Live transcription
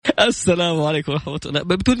السلام عليكم ورحمة الله.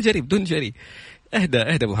 بدون جري.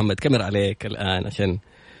 اهدى محمد، كاميرا عليك الآن عشان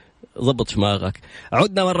ضبط شماغك.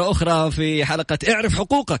 عدنا مرة أخرى في حلقة اعرف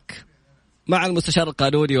حقوقك مع المستشار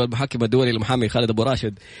القانوني والمحكم الدولي المحامي خالد أبو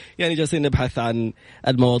راشد. يعني جالسين نبحث عن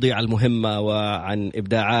المواضيع المهمة وعن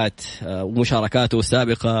إبداعات ومشاركاته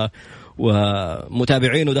السابقة،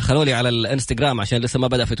 ومتابعينه دخلوا لي على الانستغرام عشان لسه ما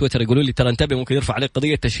بدأ في تويتر يقولوا لي ترى انتبه ممكن يرفع عليك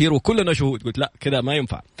قضية تشهير وكلنا شهود. قلت لا كذا ما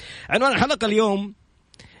ينفع. عنوان الحلقة اليوم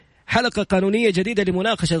حلقة قانونية جديدة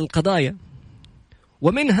لمناقشة القضايا،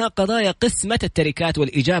 ومنها قضايا قسمة التركات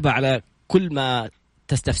والإجابة على كل ما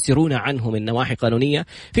تستفسرون عنه من نواحي قانونية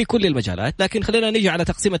في كل المجالات. لكن خلينا نجي على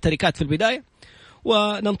تقسيم التركات في البداية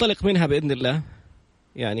وننطلق منها بإذن الله.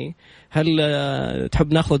 يعني هل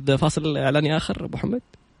تحب ناخذ فاصل إعلاني آخر أبو محمد؟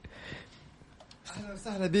 أهلا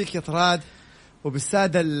وسهلا بك يا طراد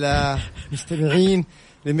وبالسادة المستمعين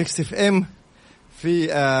لميكس اف ام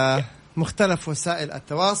في مختلف وسائل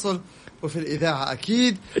التواصل وفي الإذاعة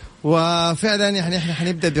أكيد. وفعلا يعني إحنا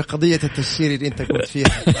حنبدأ بقضية التشهير اللي أنت قلت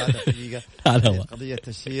فيها قضية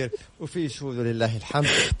التشهير وفي شهود لله الحمد.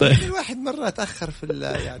 طيب الواحد مرة تأخر في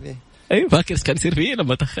يعني أيوة فاكر كان يصير فيه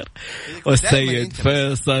لما تأخر والسيد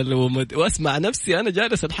فيصل واسمع نفسي أنا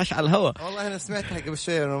جالس أنحش على الهواء. والله أنا سمعتها قبل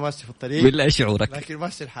شوية وأنا ماشي في الطريق. بالله شعورك؟ لكن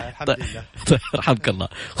ماشي الحال الحمد لله. رحمك الله.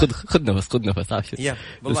 خذ نفس عاشر.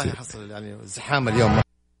 والله حصل يعني زحام اليوم.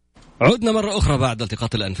 عدنا مرة أخرى بعد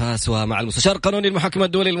التقاط الأنفاس ومع المستشار القانوني المحكم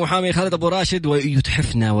الدولي المحامي خالد أبو راشد،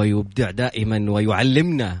 ويتحفنا ويبدع دائما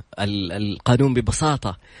ويعلمنا القانون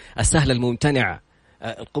ببساطة السهلة الممتنع،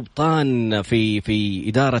 القبطان في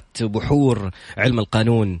إدارة بحور علم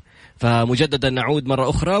القانون. فمجددا نعود مرة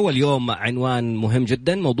أخرى، واليوم عنوان مهم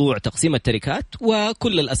جدا، موضوع تقسيم التركات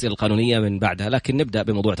وكل الأسئلة القانونية من بعدها. لكن نبدأ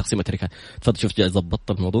بموضوع تقسيم التركات. تفضل. شفت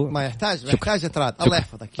ضبطت الموضوع؟ ما يحتاج أتراد. الله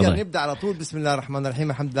يحفظك. يلا نبدأ على طول. بسم الله الرحمن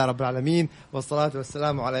الرحيم. الحمد لله رب العالمين والصلاة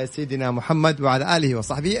والسلام على سيدنا محمد وعلى آله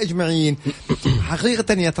وصحبه أجمعين.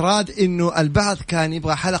 حقيقة يا تراد إنه البعض كان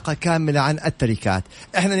يبغى حلقة كاملة عن التركات،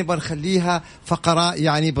 إحنا نبغى نخليها فقرة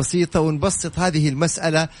يعني بسيطة ونبسط هذه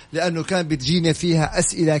المسألة لأنه كان بتجينا فيها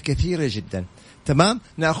أسئلة كثيرة جدا. تمام،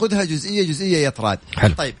 نأخذها جزئية يا طراد.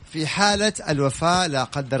 طيب في حالة الوفاة لا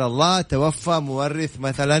قدر الله توفى مورث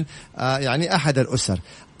مثلا يعني أحد الأسر،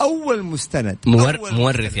 أول مستند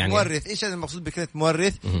مورث يعني مورث. إيش المقصود بكلمة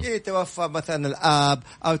مورث؟ إيه، توفى مثلا الآب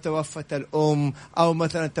أو توفت الأم أو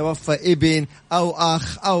مثلا توفى ابن أو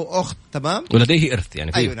أخ أو أخت. تمام، ولديه إرث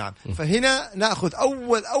يعني. أيوة نعم. فهنا نأخذ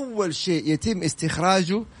أول شيء يتم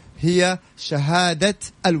استخراجه هي شهادة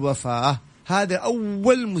الوفاة. هذا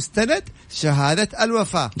أول مستند، شهادة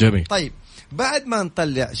الوفاة. جميل. طيب بعد ما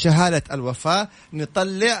نطلع شهادة الوفاة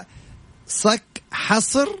نطلع صك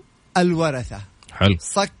حصر الورثة. حلو.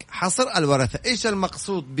 صك حصر الورثة. إيش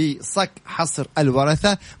المقصود بصك حصر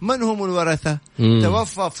الورثة؟ من هم الورثة؟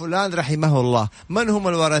 توفى فلان رحمه الله، من هم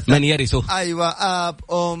الورثة؟ من يرثه؟ أيوة،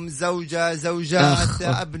 أب أم زوجة زوجات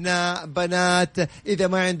أبناء بنات، إذا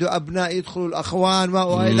ما عنده أبناء يدخلوا الأخوان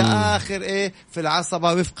وإلى آخر إيه في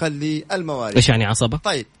العصبة وفقا للمواريث. إيش يعني عصبة؟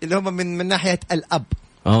 طيب اللي هم من ناحية الأب.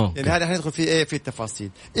 يعني هذا حندخل في ايه في التفاصيل.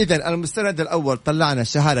 اذا المستند الاول طلعنا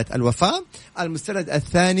شهادة الوفاة، المستند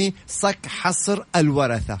الثاني صك حصر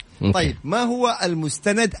الورثة. طيب ما هو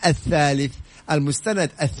المستند الثالث؟ المستند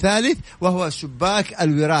الثالث وهو شباك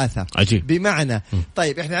الوراثة. عجيب. بمعنى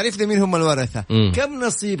طيب احنا عرفنا مين هم الورثة، كم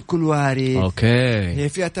نصيب كل وارث. اوكي، هي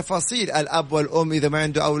فيها تفاصيل. الاب والام اذا ما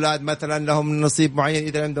عنده اولاد مثلا لهم نصيب معين،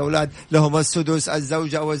 اذا عنده اولاد لهم السدس،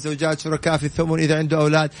 الزوجة او الزوجات شركاء في الثمن اذا عنده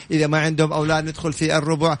اولاد، اذا ما عندهم اولاد ندخل في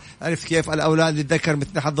الربع. عرفت كيف؟ الاولاد للذكر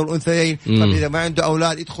مثل حظ الانثيين. طب اذا ما عنده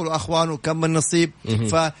اولاد يدخلوا اخوانه كم النصيب.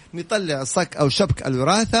 فنطلع صك او شبك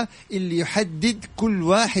الوراثة اللي يحدد كل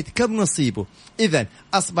واحد كم نصيبه. إذن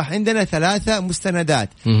أصبح عندنا 3 مستندات.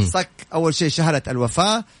 صك أول شيء شهادة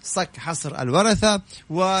الوفاة، صك حصر الورثة،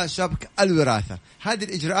 وشبك الوراثة. هذه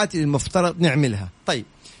الإجراءات اللي المفترض نعملها. طيب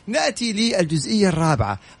نأتي للجزئية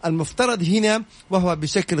الرابعة. المفترض هنا وهو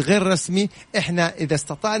بشكل غير رسمي إحنا إذا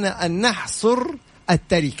استطعنا أن نحصر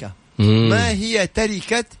التركة. ما هي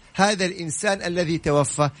تركة هذا الإنسان الذي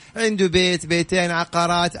توفى؟ عنده بيت، بيتين،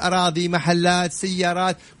 عقارات، أراضي، محلات،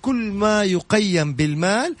 سيارات، كل ما يقيم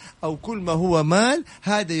بالمال أو كل ما هو مال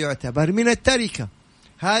هذا يعتبر من التركة.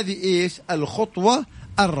 هذه إيش الخطوة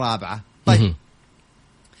الرابعة. طيب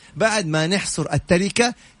بعد ما نحصر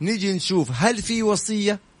التركة نيجي نشوف هل في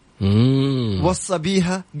وصية وصى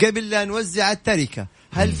بيها قبل لا نوزع التركة.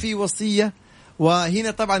 هل في وصية؟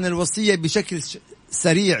 وهنا طبعا الوصية بشكل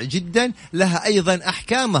سريع جدا لها أيضا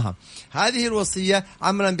أحكامها. هذه الوصية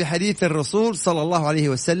عملا بحديث الرسول صلى الله عليه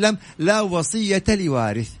وسلم لا وصية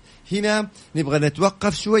لوارث. هنا نبغى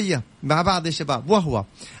نتوقف شوية مع بعض يا شباب، وهو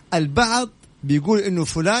البعض بيقول إنه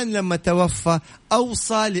فلان لما توفى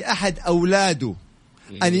أوصى لأحد أولاده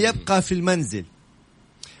أن يبقى في المنزل،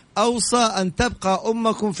 أوصى أن تبقى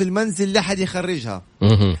أمكم في المنزل لحد يخرجها،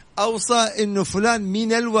 أوصى إنه فلان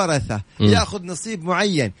من الورثة يأخذ نصيب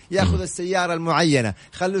معين، يأخذ السيارة المعينة،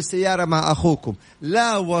 خلوا السيارة مع أخوكم.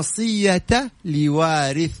 لا وصية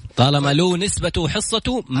لوارث، طالما له نسبته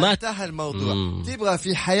وحصته ما انتهى الموضوع. تبغى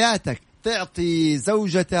في حياتك تعطي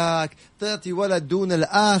زوجتك، تعطي ولد دون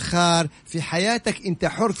الآخر، في حياتك أنت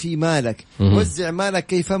حر في مالك، وزع مالك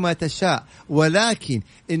كيفما تشاء، ولكن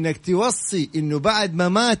إنك توصي إنه بعد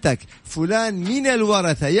مماتك فلان من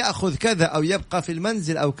الورثة يأخذ كذا أو يبقى في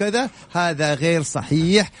المنزل أو كذا، هذا غير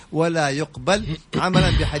صحيح ولا يقبل عملا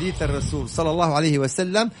بحديث الرسول صلى الله عليه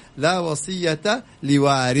وسلم: لا وصية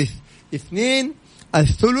لوارث. 2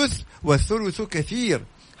 الثلث، والثلث كثير.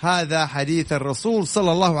 هذا حديث الرسول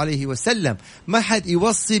صلى الله عليه وسلم، ما حد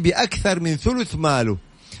يوصي بأكثر من ثلث ماله.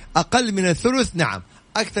 أقل من الثلث نعم،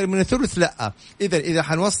 أكثر من الثلث لا. إذا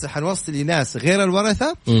حنوصي لناس غير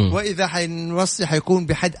الورثة، وإذا حنوصي حيكون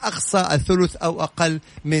بحد أقصى الثلث أو أقل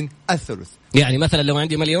من الثلث. يعني مثلا لو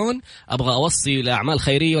عندي 1,000,000 أبغى أوصي لأعمال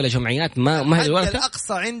خيرية ولا جمعيات، ما هي الورثة؟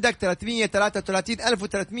 الأقصى عندك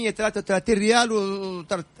 333,333 ريال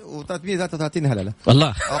و333 هللة.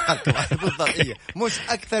 الله بالضبط، مش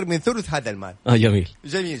أكثر من ثلث هذا المال.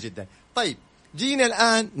 جميل جدا. طيب جينا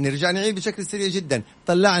الآن نرجع نعيد بشكل سريع جدا.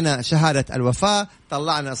 طلعنا شهادة الوفاة،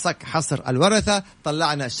 طلعنا صك حصر الورثة،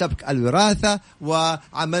 طلعنا شبك الوراثة،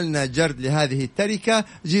 وعملنا جرد لهذه التركة.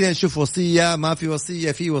 جينا نشوف وصية، ما في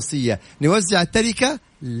وصية، في وصية. نوزع التركة؟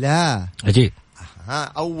 لا. عجيب.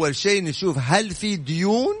 أول شيء نشوف هل في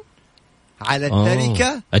ديون على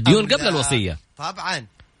التركة. الديون قبل الوصية طبعا.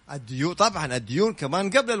 الديون كمان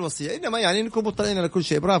قبل الوصية، إنما يعني نكون مطلعين على كل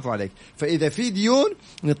شيء. برافو عليك. فإذا في ديون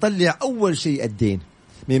نطلع أول شيء الدين،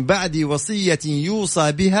 من بعد وصية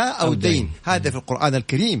يوصى بها أو دين. هذا في القرآن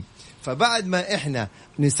الكريم. فبعد ما إحنا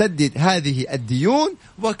نسدد هذه الديون،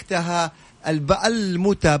 وقتها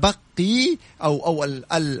المتبقي أو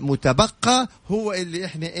المتبقى هو اللي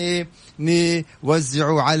إحنا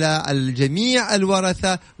نوزعه على الجميع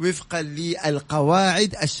الورثة وفقا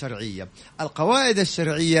للقواعد الشرعية. القواعد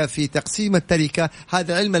الشرعية في تقسيم التركة،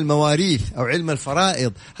 هذا علم المواريث أو علم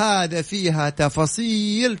الفرائض، هذا فيها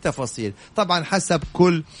تفاصيل طبعا حسب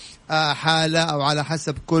كل حالة أو على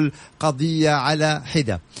حسب كل قضية على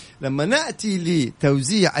حدة. لما نأتي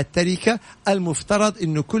لتوزيع التركة، المفترض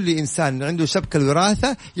إنه كل إنسان عنده شبكة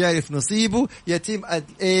الوراثة يعرف نصيبه، يتم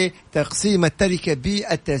تقسيم التركة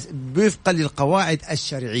وفقا للقواعد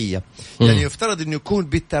الشرعية. يعني يفترض إنه يكون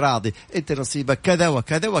بالتراضي، أنت نصيبك كذا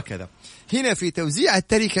وكذا وكذا. هنا في توزيع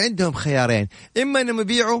التركة عندهم خيارين: إما أنهم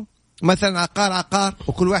يبيعوا مثلا عقار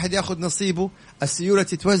وكل واحد يأخذ نصيبه، السيولة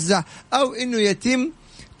تتوزع، أو إنه يتم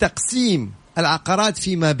تقسيم العقارات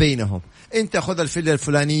فيما بينهم. انت خذ الفيلا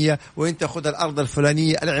الفلانية، وانت خذ الارض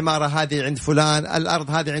الفلانية، العمارة هذه عند فلان،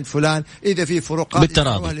 الارض هذه عند فلان. اذا في فروقات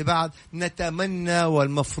بالتراضي لبعض نتمنى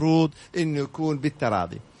والمفروض انه يكون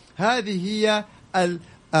بالتراضي. هذه هي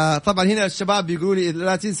طبعا هنا الشباب بيقولوا لي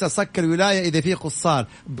لا تنسى صك الولاية إذا في قصار.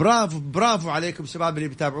 برافو عليكم شباب اللي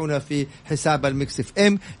بيتابعونا في حساب الميكس اف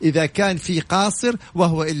ام. إذا كان في قاصر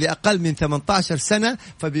وهو اللي أقل من 18 سنة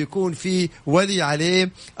فبيكون في ولي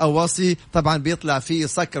عليه أو وصي، طبعا بيطلع في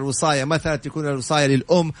صك الوصاية. مثلا تكون الوصاية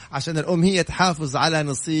للأم عشان الأم هي تحافظ على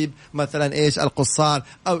نصيب مثلا القصار،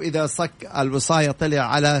 أو إذا صك الوصاية طلع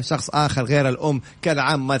على شخص آخر غير الأم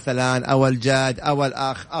كالعم مثلا أو الجاد أو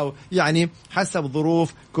الأخ، أو يعني حسب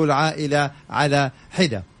ظروف كل عائلة على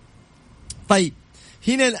حدة. طيب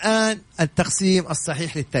هنا الآن التقسيم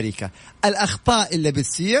الصحيح للتركة. الأخطاء اللي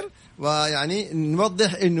بتصير، ويعني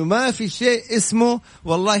نوضح إنه ما في شيء اسمه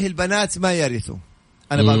والله البنات ما يرثوا.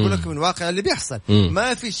 أنا بقول لكم من واقع اللي بيحصل.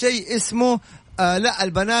 ما في شيء اسمه لا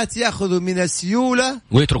البنات يأخذوا من السيولة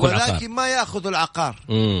ولكن ما يأخذوا العقار.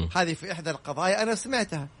 هذه في إحدى القضايا أنا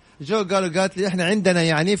سمعتها. قالت لي احنا عندنا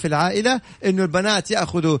يعني في العائلة انه البنات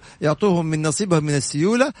يعطوهم من نصيبهم من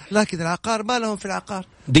السيولة، لكن العقار ما لهم في العقار.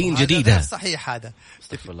 دين جديدة. صحيح هذا.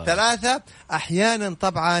 3 احيانا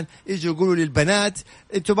طبعا يجوا يقولوا للبنات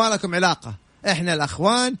انتم ما لكم علاقة، احنا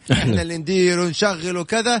الاخوان احنا اللي ندير ونشغل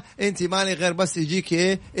وكذا، انت مالي غير بس يجيك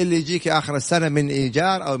اللي يجيك اخر السنة من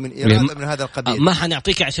ايجار او من ايراد من هذا القبيل، ما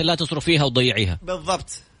حنعطيك عشان لا تصرف فيها وتضيعيها.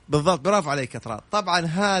 بالضبط. برافو عليك ترى. طبعا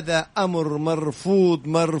هذا أمر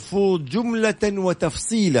مرفوض جملة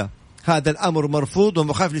وتفصيلا. هذا الأمر مرفوض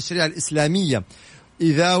ومخالف للشريعة الإسلامية.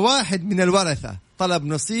 إذا واحد من الورثة طلب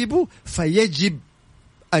نصيبه فيجب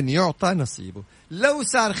أن يعطى نصيبه. لو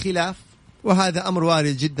صار خلاف وهذا أمر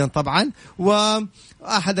وارد جدا طبعا.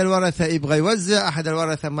 وأحد الورثة يبغى يوزع، أحد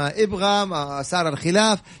الورثة ما يبغى، ما صار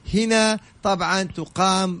الخلاف هنا طبعا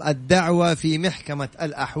تقام الدعوة في محكمة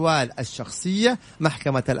الأحوال الشخصية.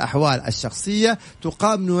 محكمة الأحوال الشخصية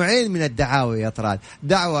تقام نوعين من الدعاوى يا طراد،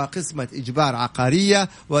 دعوة قسمة إجبار عقارية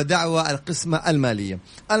ودعوة القسمة المالية.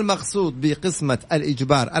 المقصود بقسمة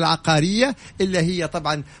الإجبار العقارية اللي هي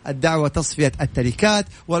طبعا الدعوة تصفية التركات،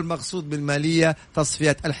 والمقصود بالمالية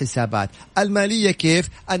تصفية الحسابات. المالية كيف؟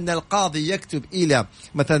 أن القاضي يكتب إلى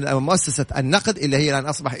مثلا مؤسسة النقد اللي هي الآن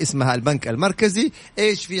أصبح اسمها البنك المركزي،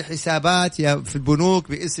 إيش في حسابات في البنوك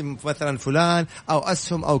باسم مثلا فلان أو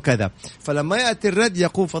أسهم أو كذا. فلما يأتي الرد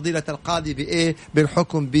يقوم فضيلة القاضي بإيه؟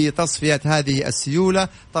 بالحكم بتصفية هذه السيولة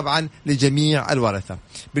طبعا لجميع الورثة.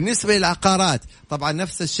 بالنسبة للعقارات طبعا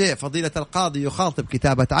نفس الشيء، فضيلة القاضي يخاطب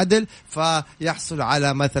كتابة عدل فيحصل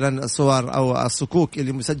على مثلا صور أو الصكوك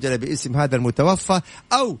اللي مسجلة باسم هذا المتوفى،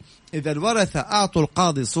 أو إذا الورثة أعطوا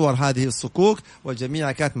القاضي صور هذه الصكوك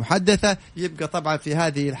وجميعها كانت محدثة، يبقى طبعا في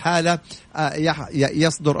هذه الحالة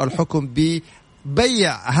يصدر الحكم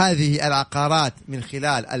بيع هذه العقارات من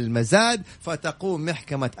خلال المزاد، فتقوم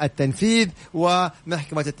محكمة التنفيذ،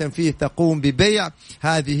 ومحكمة التنفيذ تقوم ببيع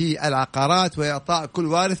هذه العقارات وإعطاء كل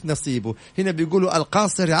وارث نصيبه. هنا بيقولوا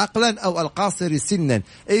القاصر عقلا أو القاصر سنا.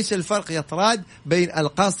 إيش الفرق يا طراد بين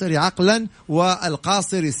القاصر عقلا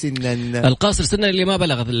والقاصر سنا؟ القاصر سنا اللي ما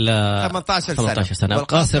بلغ 18 سنة.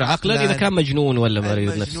 القاصر عقلا إذا كان مجنون ولا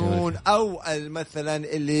مريض مجنون، أو مثلا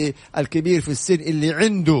اللي الكبير في السن اللي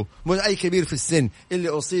عنده، مش أي كبير في السن، اللي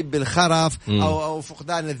أصيب بالخرف أو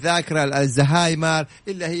فقدان الذاكرة، الزهايمر،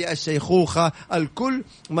 اللي هي الشيخوخة، الكل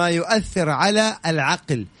ما يؤثر على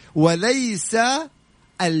العقل وليس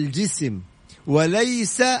الجسم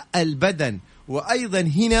وليس البدن. وأيضا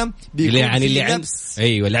هنا بيكون يعني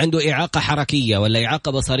اللي عنده إعاقة حركية ولا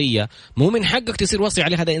إعاقة بصرية مو من حقك تصير وصي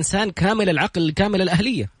عليه، هذا إنسان كامل العقل كامل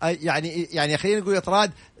الأهلية. يعني خلينا نقول يا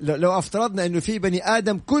طراد، لو افترضنا إنه في بني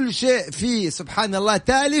آدم كل شيء فيه سبحان الله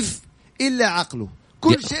تالف إلا عقله،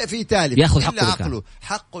 كل شيء فيه تالف ياخذ إلا عقله،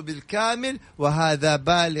 حقه بالكامل، وهذا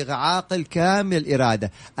بالغ عاقل كامل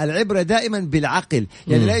الإرادة. العبرة دائما بالعقل،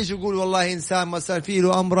 يعني لا يجي يقول والله إنسان مثلا فيه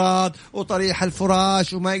له أمراض وطريح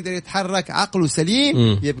الفراش وما يقدر يتحرك، عقله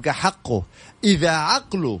سليم يبقى حقه. إذا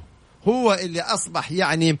عقله هو اللي أصبح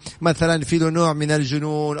يعني مثلا في له نوع من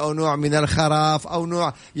الجنون أو نوع من الخرف أو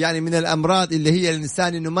نوع يعني من الأمراض اللي هي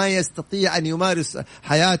الإنسان إنه ما يستطيع أن يمارس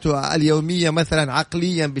حياته اليومية مثلا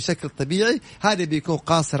عقليا بشكل طبيعي، هذا بيكون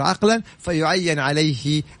قاصر عقلا، فيعين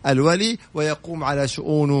عليه الولي ويقوم على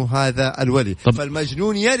شؤونه هذا الولي.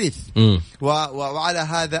 فالمجنون يرث وعلى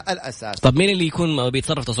هذا الأساس. طب مين اللي يكون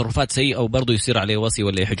بيتصرف تصرفات سيئة أو برضه يصير عليه وصي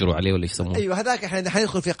ولا يحجروا عليه ولا يسموه؟ أيوة هذاك احنا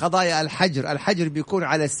حندخل في قضايا الحجر. الحجر بيكون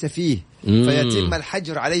على السفيه فيتم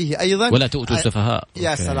الحجر عليه أيضا. ولا تؤتوا السفهاء.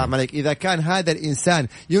 يا سلام عليك. إذا كان هذا الإنسان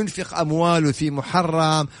ينفق أمواله في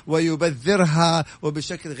محرم ويبذرها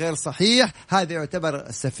وبشكل غير صحيح، هذا يعتبر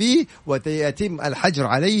سفيه ويتم الحجر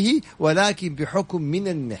عليه، ولكن بحكم من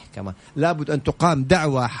المحكمة. لابد أن تقام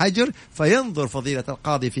دعوى حجر فينظر فضيلة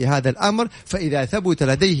القاضي في هذا الأمر، فإذا ثبت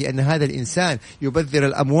لديه أن هذا الإنسان يبذر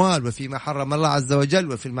الأموال وفيما حرم الله عز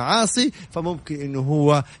وجل وفي المعاصي، فممكن أنه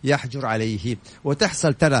هو يحجر عليه.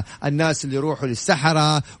 وتحصل ترى الناس اللي يروحوا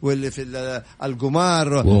للسحرة واللي في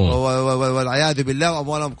القمار والعياذ بالله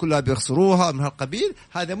وأموالهم كلها بيخسروها من هالقبيل،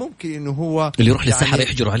 هذا ممكن إنه هو اللي يروح للسحرة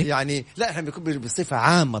يحجروا عليه. يعني لا احنا بيكون بصفة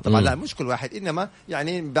عامة طبعا، لا مش كل واحد، إنما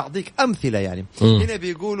يعني بعطيك أمثلة. يعني هنا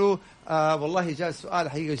بيقولوا والله جاء سؤال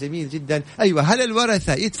حقيقة جميل جدا. أيوة، هل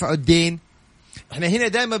الورثة يدفعوا الدين؟ احنا هنا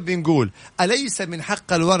دائما بنقول أليس من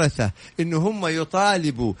حق الورثة إنه هم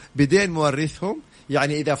يطالبوا بدين مورثهم؟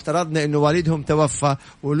 يعني إذا افترضنا إنه والدهم توفى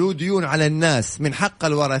وله ديون على الناس، من حق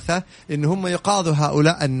الورثة إن هم يقاضوا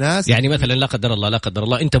هؤلاء الناس. يعني مثلا لا قدر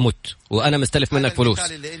الله أنت مت وأنا مستلف منك فلوس.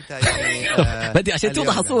 اللي أنت يعني بدي عشان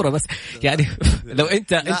توضح الصورة بس. يعني لو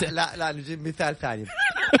أنت لا نجيب مثال ثاني.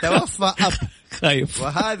 توفى أب خايف،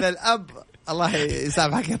 وهذا الأب الله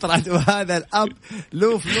يسامحك يا طلعت، وهذا الأب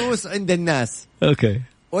له فلوس عند الناس. أوكي.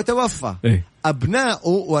 وتوفى. أبناء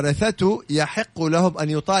ورثته يحق لهم أن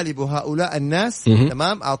يطالبوا هؤلاء الناس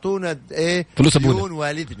تمام أعطونا فلوس ديون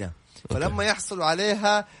والدنا، فلما يحصلوا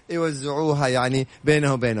عليها يوزعوها يعني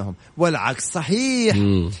بينهم. والعكس صحيح.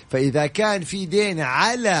 فإذا كان في دين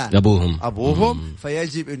على أبوهم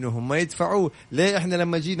فيجب إنهم ما يدفعوا. ليه إحنا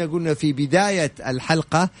لما جينا قلنا في بداية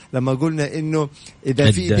الحلقة لما قلنا إنه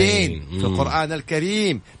إذا في دين في القرآن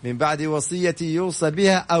الكريم من بعد وصية يوصى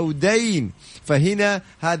بها أو دين، فهنا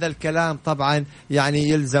هذا الكلام طبعا يعني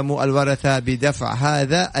يلزم الورثة بدفع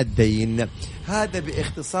هذا الدين. هذا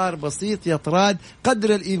باختصار بسيط يا طراد.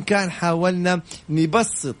 قدر الإمكان حاولنا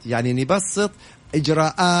نبسط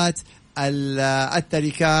إجراءات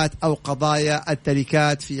التركات أو قضايا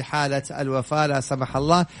التركات في حالة الوفاة لا سمح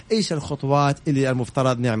الله، إيش الخطوات اللي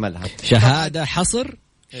المفترض نعملها؟ شهادة حصر،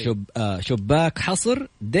 شباك حصر،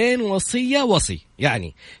 دين، وصية، وصي.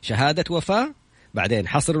 يعني شهادة وفاة، بعدين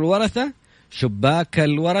حصر الورثة، شباك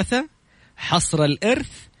الورثة، حصر الإرث،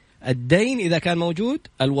 الدين إذا كان موجود،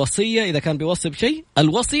 الوصية إذا كان بيوصي بشيء،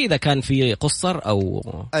 الوصي إذا كان في قصر أو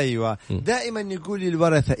أيوة. دائما نقول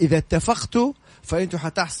للورثة إذا اتفقتوا فأنتوا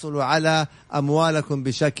حتحصلوا على أموالكم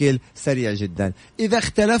بشكل سريع جدا. إذا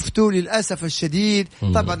اختلفتوا للأسف الشديد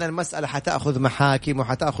طبعا المسألة حتأخذ محاكم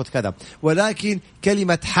وحتأخذ كذا، ولكن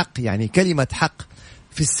كلمة حق، يعني كلمة حق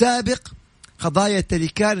في السابق قضايا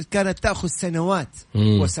التركات كانت تأخذ سنوات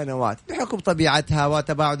وسنوات بحكم طبيعتها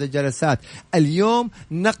وتباعد الجلسات. اليوم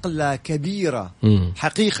نقلة كبيرة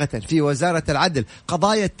حقيقة في وزارة العدل.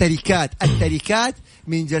 قضايا التركات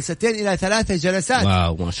من جلستين إلى 3 جلسات.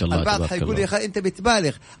 واو ما شاء الله. البعض حيقول يا أخي أنت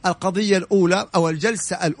بتبالغ. القضية الأولى أو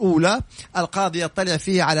الجلسة الأولى القاضي يطلع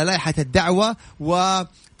فيها على لائحة الدعوة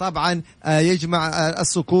طبعا يجمع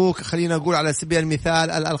الصكوك، خلينا نقول على سبيل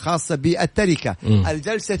المثال الخاصة بالتركة.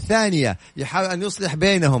 الجلسة الثانية يحاول أن يصلح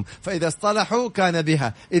بينهم، فإذا اصطلحوا كان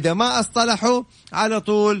بها، إذا ما اصطلحوا على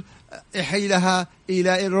طول يحيلها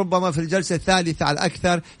إلى ربما في الجلسة الثالثة على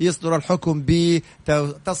الأكثر يصدر الحكم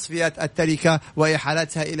بتصفية التركة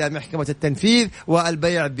وإحالتها إلى محكمة التنفيذ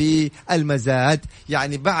والبيع بالمزاد.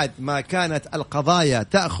 يعني بعد ما كانت القضايا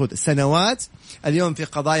تأخذ سنوات، اليوم في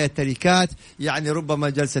قضايا التركات يعني ربما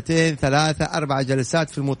 2 3 4 جلسات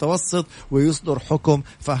في المتوسط ويصدر حكم.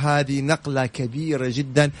 فهذه نقلة كبيرة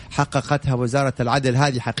جدا حققتها وزارة العدل،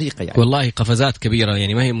 هذه حقيقة يعني. والله قفزات كبيرة،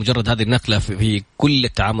 يعني ما هي مجرد هذه النقلة في كل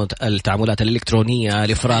التعاملات الإلكترونية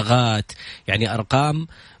لفراغات، يعني أرقام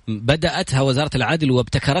بدأتها وزارة العدل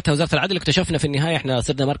وابتكرتها وزارة العدل. اكتشفنا في النهاية احنا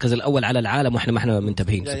صرنا المركز الأول على العالم واحنا ما احنا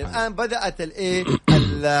منتبهين. يعني الآن بدأت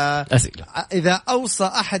الأسئلة. إذا أوصى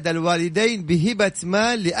أحد الوالدين بهبة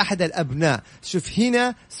مال لأحد الأبناء، شوف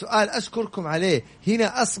هنا سؤال أشكركم عليه،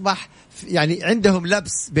 هنا أصبح يعني عندهم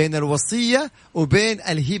لبس بين الوصية وبين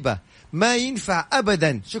الهبة. ما ينفع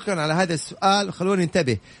أبدا، شكرا على هذا السؤال، خلونا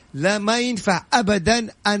ننتبه، لا ما ينفع أبدا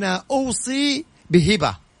أنا أوصي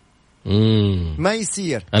بهبة. ما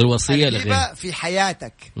يصير. الوصية الهبة في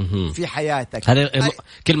حياتك. في حياتك هذه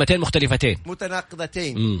كلمتين مختلفتين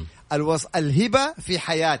متناقضتين. الهبة في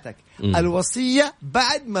حياتك، الوصية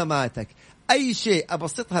بعد مماتك. أي شيء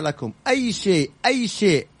أبسطها لكم، أي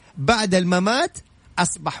شيء بعد الممات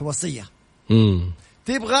أصبح وصية.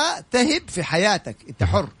 تبغى تهب في حياتك انت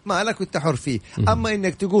حر، ما لك انت حر فيه. اما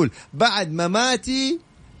انك تقول بعد مماتي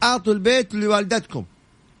اعطوا البيت لوالدتكم،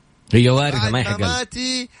 هي وارثة ما يحق، بعد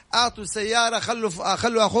مماتي اعطوا سيارة،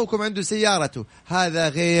 خلوا اخوكم عنده سيارته، هذا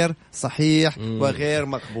غير صحيح وغير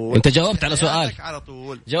مقبول. انت جاوبت على سؤال على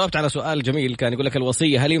طول. جاوبت على سؤال جميل، كان يقول لك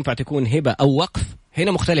الوصية هل ينفع تكون هبة او وقف؟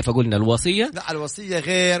 هنا مختلفة، قلنا الوصية لا، الوصية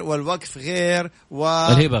غير والوقف غير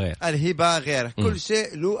الهبة غير. كل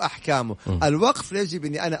شيء له أحكامه. الوقف يجب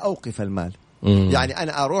أني أنا أوقف المال. يعني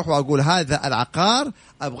أنا أروح وأقول هذا العقار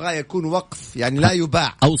أبغى يكون وقف، يعني لا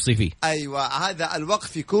يباع، أوصي فيه. أيوة، هذا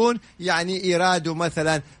الوقف يكون يعني إيراده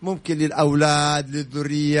مثلا ممكن للأولاد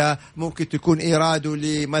للذرية، ممكن تكون إيراده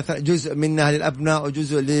لمثلا جزء منها للأبناء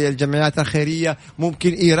وجزء للجمعيات الخيرية،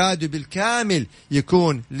 ممكن إيراده بالكامل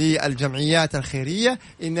يكون للجمعيات الخيرية،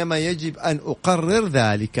 إنما يجب أن أقرر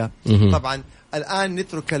ذلك. طبعا الآن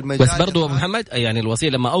نترك المجال، بس برضو أبو محمد يعني الوصية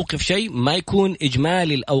لما أوقف شيء ما يكون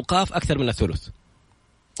إجمالي الأوقاف أكثر من الثلث،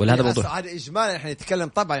 ولا هذا موضوع؟ هذا إجمالي. إحنا نتكلم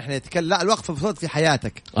طبعا، إحنا نتكلم لا، الوقف المفروض في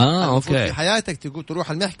حياتك. أوكي. في حياتك تقول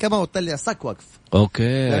تروح المحكمة وتطلع صك وقف.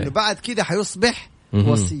 أوكي. لأنه بعد كده حيصبح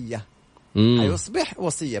وصية. حيصبح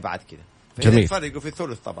وصية بعد كده. جميل. يفرقوا في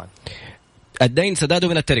الثلث طبعا. الدين سداده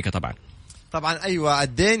من التركة طبعا أيوة،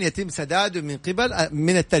 الدين يتم سداده من قبل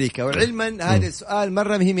من التركة. وعلما هذا السؤال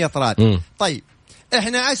مرة مهم يا طراد. طيب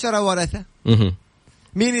إحنا 10 ورثة،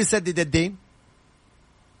 مين يسدد الدين؟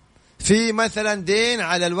 في مثلا دين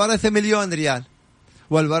على الورثة 1,000,000 ريال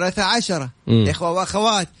والورثة 10 إخوة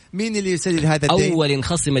وأخوات، مين اللي يسدد هذا الدين؟ أول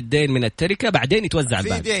ينخصم الدين من التركة، بعدين يتوزع في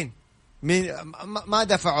الباقي. دين ما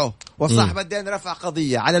دفعوه وصاحب الدين رفع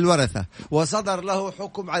قضية على الورثة وصدر له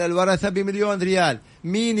حكم على الورثة ب1,000,000 ريال،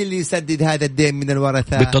 مين اللي يسدد هذا الدين من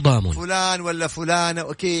الورثة؟ بالتضامن، فلان ولا فلانة.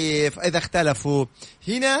 وكيف إذا اختلفوا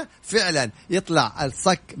هنا فعلا يطلع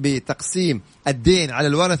الصك بتقسيم الدين على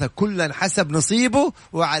الورثة كلا حسب نصيبه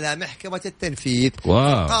وعلى محكمة التنفيذ.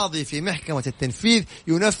 القاضي في محكمة التنفيذ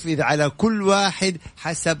ينفذ على كل واحد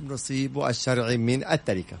حسب نصيبه الشرعي من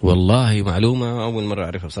التركة. والله معلومة أول مرة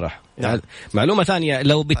أعرفها بصراحة. يعني معلومة ثانية،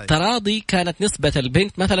 لو بالتراضي كانت نسبة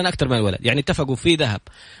البنت مثلا أكثر من الولد، يعني اتفقوا في ذهب،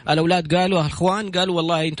 الأولاد قالوا الأخوان قالوا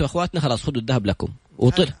والله أنتوا أخواتنا خلاص خذوا الذهب لكم،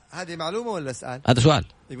 هذه معلومة ولا سؤال؟ هذا سؤال.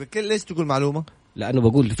 يقول ليش تقول معلومة؟ لأنه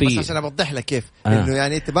بقول في بس عشان أوضح لك كيف إنه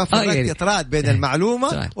يعني أنت ما فرقت يعني إطراد بين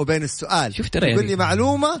المعلومة وبين السؤال. شوف ترى تقول لي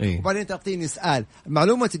معلومة إيه؟ وبعدين تعطيني سؤال.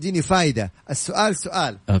 المعلومة تديني فايدة، السؤال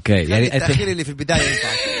سؤال. أوكي يعني التأخير اللي في البداية ينفع.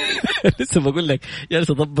 لسه بقول لك جالس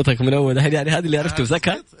أضبطك من أول يعني هذا اللي عرفته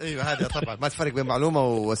سكت. أيوة هذا طبعا ما تفرق بين معلومة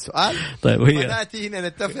والسؤال. طيب وهي نأتي هنا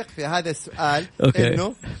نتفق في هذا السؤال. أوكي.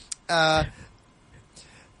 إنه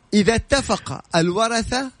إذا اتفق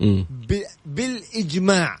الورثة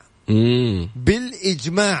بالإجماع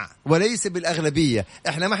بالإجماع وليس بالأغلبية.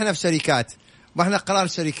 إحنا ما إحنا في شركات، ما إحنا قرار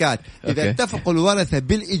شركات. إذا اتفقوا الورثة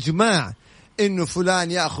بالإجماع إنه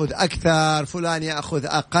فلان يأخذ أكثر، فلان يأخذ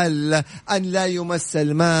أقل، أن لا يمس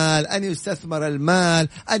المال، أن يستثمر المال،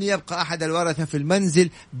 أن يبقى أحد الورثة في المنزل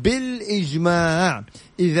بالإجماع.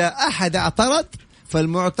 إذا أحد اعترض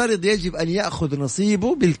فالمعترض يجب أن يأخذ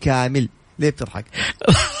نصيبه بالكامل. ليه بتضحك؟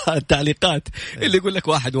 التعليقات اللي يقول لك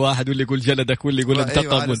واحد واللي يقول جلدك واللي يقول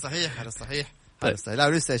انتقم. أيوة هذا صحيح هذا صحيح. طيب. لا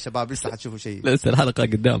لسه يا شباب لسه حتشوفوا شيء، لسه الحلقة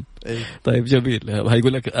قدام. أيوة. طيب جميل.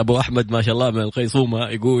 هيقول لك أبو أحمد ما شاء الله من القيصومة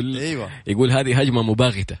يقول أيوة. يقول هذه هجمة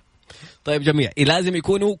مباغتة. طيب جميع لازم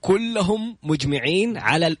يكونوا كلهم مجمعين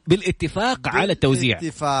على بالاتفاق على التوزيع.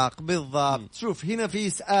 بالاتفاق بالضبط. شوف هنا في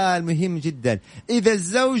سؤال مهم جدا. إذا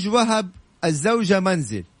الزوج وهب الزوجة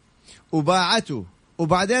منزل وباعته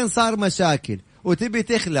وبعدين صار مشاكل وتبي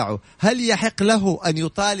تخلعه، هل يحق له أن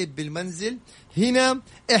يطالب بالمنزل؟ هنا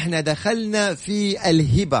إحنا دخلنا في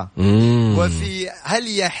الهبة وفي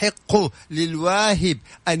هل يحق للواهب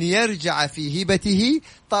أن يرجع في هبته.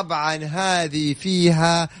 طبعا هذه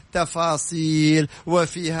فيها تفاصيل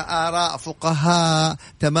وفيها آراء فقهاء.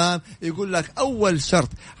 تمام. يقول لك أول شرط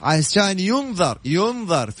عشان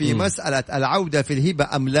ينظر في مسألة العودة في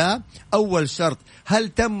الهبة أم لا. أول شرط هل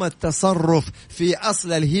تم التصرف في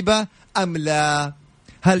أصل الهبة أم لا؟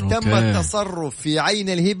 هل تم التصرف في عين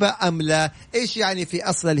الهبة أم لا؟ إيش يعني في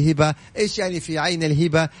أصل الهبة؟ إيش يعني في عين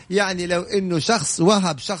الهبة؟ يعني لو إنه شخص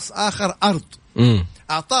وهب شخص آخر أرض،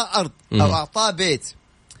 أعطاه أرض أو أعطاه بيت،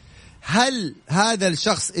 هل هذا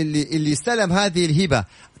الشخص اللي استلم هذه الهبة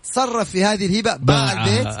تصرف في هذه الهبة؟ باع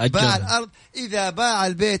البيت، باع الأرض. إذا باع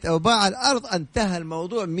البيت أو باع الأرض انتهى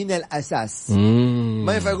الموضوع من الأساس.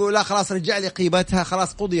 ما ينفع يقول لا خلاص رجع لي قيمتها،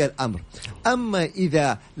 خلاص قضي الأمر. أما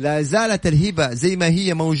إذا لا زالت الهبة زي ما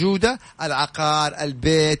هي موجودة، العقار،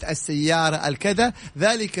 البيت، السيارة، الكذا،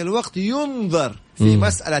 ذلك الوقت ينظر في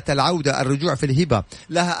مسألة العودة الرجوع في الهبة.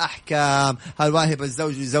 لها أحكام. هل واهب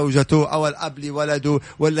الزوج لزوجته أو الأب لولده،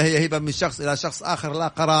 ولا هي هبة من شخص إلى شخص آخر لا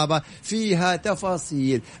قرابة؟ فيها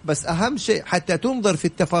تفاصيل. بس أهم شيء حتى تنظر في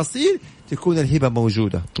التفاصيل تكون الهبة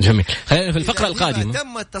موجودة. جميل. خلينا في الفقرة القادمة.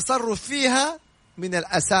 تم التصرف فيها من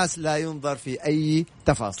الأساس لا ينظر في أي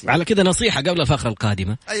تفاصيل. على كده نصيحة قبل الفقرة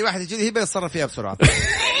القادمة، أي واحد يجي هبة يتصرف فيها بسرعة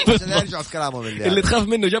عشان لا يرجعوا في كلامهم اللي تخاف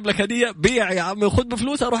منه جاب لك هدية بيع يا عم، خذ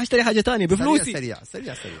بفلوسها روح اشتري حاجة تانية بفلوسي. سريع.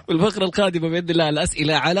 والفقرة القادمة بإذن الله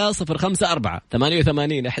الأسئلة على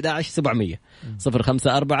 054-88-11-700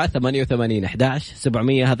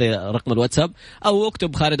 054-88-11-700 هذا رقم الواتساب، أو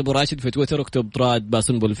اكتب خالد أبو راشد في تويتر، اكتب طراد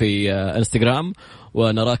باسنبل في انستغرام.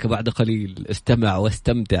 ونراك بعد قليل. استمع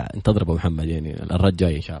واستمتع. انتظر أبو محمد يعني الرد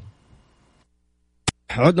جاي إن شاء الله.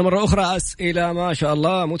 عدنا مرة أخرى. أسئلة ما شاء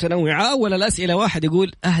الله متنوعة. أول الأسئلة واحد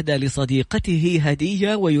يقول أهدى لصديقته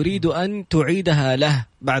هدية ويريد أن تعيدها له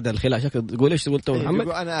بعد الخلاف. شكل تقول إيش قلت محمد؟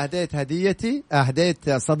 يقول أنا أهديت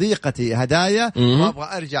صديقتي هدايا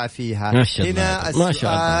وأبغى أرجع فيها. هنا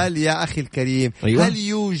السؤال يا أخي الكريم، أيوة. هل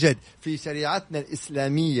يوجد في شريعتنا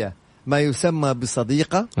الإسلامية ما يسمى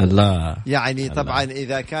بصديقة؟ الله. يعني طبعا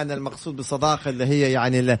إذا كان المقصود بصداقة اللي هي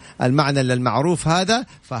يعني المعنى المعروف هذا،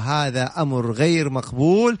 فهذا أمر غير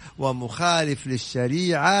مقبول ومخالف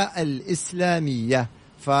للشريعة الإسلامية.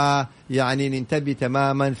 فيعني ننتبه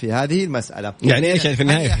تماما في هذه المسألة. يعني إيش في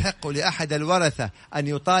النهاية؟ هل يحق لأحد الورثة أن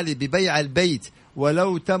يطالب ببيع البيت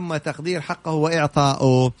ولو تم تقدير حقه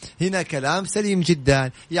وإعطاؤه؟ هنا كلام سليم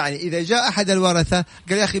جدا. يعني إذا جاء أحد الورثة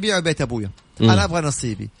قال يا أخي بيع بيت أبويا، أنا أبغى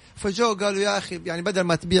نصيبي، فجو قالوا يا أخي يعني بدل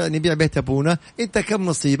ما نبيع بيت أبونا، أنت كم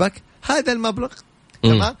نصيبك؟ هذا المبلغ.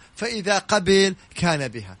 تمام. فإذا قبل كان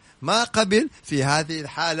بها، ما قبل في هذه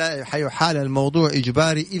الحالة حيحال الموضوع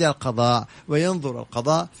إجباري إلى القضاء وينظر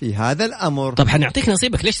القضاء في هذا الأمر. طب حنعطيك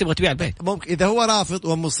نصيبك، ليش تبغى تبيع البيت؟ ممكن إذا هو رافض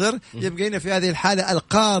ومصر يبقى هنا في هذه الحالة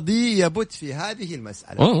القاضي يبت في هذه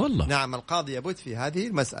المسألة. والله. نعم القاضي يبت في هذه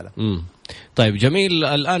المسألة. طيب جميل.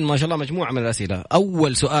 الآن ما شاء الله مجموعة من الأسئلة.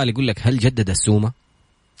 أول سؤال يقول لك هل جدد السومة؟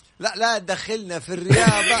 لا تدخلنا في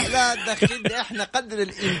الرياضة لا تدخلنا. احنا قدر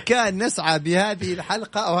الإمكان نسعى بهذه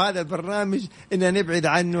الحلقة أو هذا البرنامج إن نبعد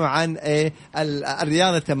عنه عن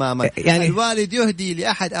الرياضة تماما. يعني الوالد يهدي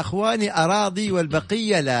لأحد أخواني أراضي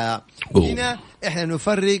والبقية لا. هنا إحنا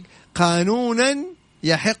نفرق قانونا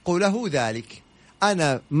يحق له ذلك.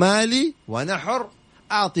 أنا مالي وأنا حر،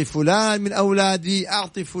 أعطي فلان من أولادي،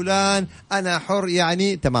 أعطي فلان، أنا حر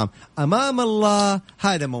يعني تمام. أمام الله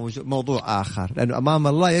هذا موضوع آخر، لأنه أمام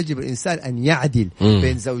الله يجب الإنسان أن يعدل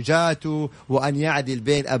بين زوجاته وأن يعدل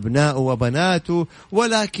بين أبنائه وبناته،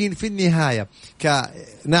 ولكن في النهاية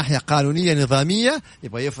كناحية قانونية نظامية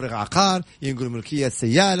يبغى يفرغ عقار، ينقل ملكية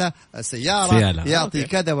سيارة يعطي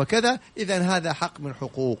كذا وكذا، إذن هذا حق من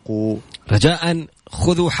حقوقه. رجاء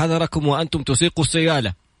خذوا حذركم وأنتم تسيقوا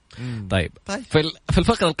السيالة. طيب في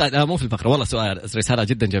الفقرة القادمة، مو في الفقرة، والله سؤال رسالة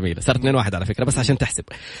جدا جميلة، صارت 2-1 على فكرة بس عشان تحسب.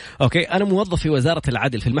 أوكي، أنا موظف في وزارة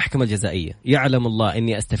العدل في المحكمة الجزائية، يعلم الله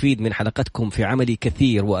إني أستفيد من حلقتكم في عملي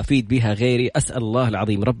كثير وأفيد بها غيري. أسأل الله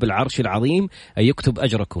العظيم رب العرش العظيم أن يكتب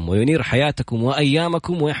أجركم وينير حياتكم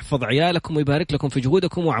وأيامكم ويحفظ عيالكم ويبارك لكم في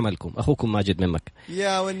جهودكم وعملكم. أخوكم ماجد من مكة.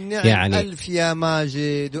 يا والنعم يعني ألف يا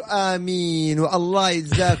ماجد، وآمين، والله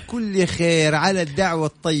يجزاك كل خير على الدعوة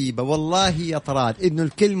الطيبة. والله يا طراد إنه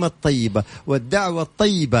الكلمة الطيبة والدعوة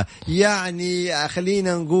الطيبة يعني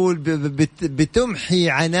خلينا نقول بتمحي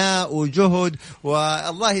عناء وجهد،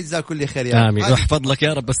 والله يجزاك كل خير يا آمين. واحفظ لك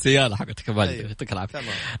يا رب السيالة حقتك كمان. يعطيك العافية.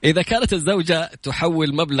 إذا كانت الزوجة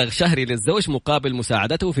تحول مبلغ شهري للزوج مقابل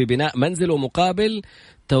مساعدته في بناء منزل ومقابل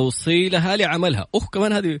توصيلها لعملها،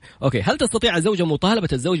 كمان هذه أوكي، هل تستطيع الزوجة مطالبة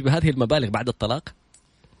الزوج بهذه المبالغ بعد الطلاق؟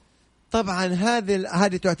 طبعا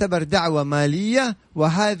هذه تعتبر دعوة مالية،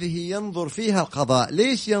 وهذه ينظر فيها القضاء.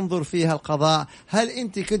 ليش ينظر فيها القضاء؟ هل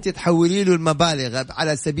أنت كنت تحولي له المبالغ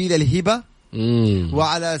على سبيل الهبة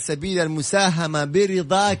وعلى سبيل المساهمة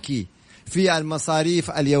برضاك في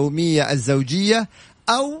المصاريف اليومية الزوجية،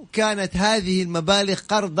 أو كانت هذه المبالغ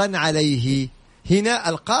قرضا عليه؟ هنا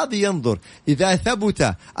القاضي ينظر، إذا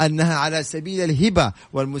ثبت أنها على سبيل الهبة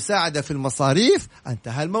والمساعدة في المصاريف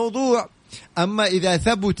انتهى الموضوع. أما إذا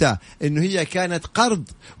ثبت أنه هي كانت قرض،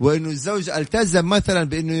 وأنه الزوج التزم مثلا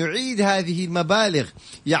بأنه يعيد هذه المبالغ،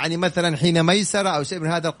 يعني مثلا حين ميسرة أو شيء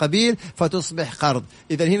من هذا القبيل فتصبح قرض،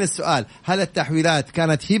 إذن هنا السؤال، هل التحويلات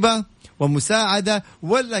كانت هبة ومساعدة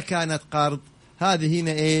ولا كانت قرض؟ هذه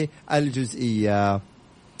هنا الجزئية.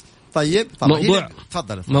 طيب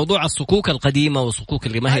تفضل. موضوع الصكوك القديمة والصكوك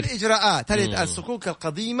اللي ما هي الإجراءات، الصكوك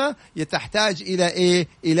القديمة تحتاج إلى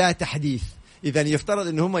إلى تحديث. إذا يفترض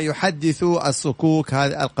إن هم يحدثوا الصكوك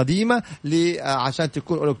هذه القديمة عشان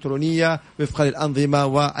تكون إلكترونية وفقا للأنظمة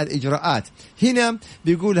والإجراءات. هنا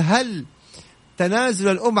بيقول هل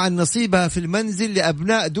تنازل الأم عن نصيبها في المنزل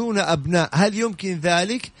لأبناء دون أبناء هل يمكن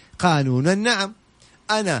ذلك؟ قانونا نعم.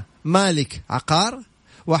 أنا مالك عقار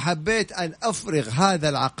وحبيت أن أفرغ هذا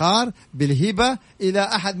العقار بالهبة إلى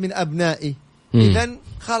أحد من أبنائي، إذن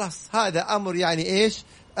خلاص هذا أمر يعني إيش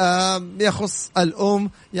يخص الأم،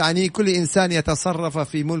 يعني كل إنسان يتصرف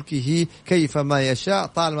في ملكه كيفما يشاء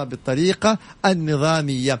طالما بالطريقة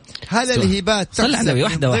النظامية. هل الهبات تحسب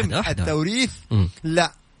من ضمن التوريث؟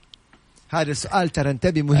 لا، هذا السؤال ترى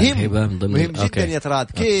انتبه مهم جدا يا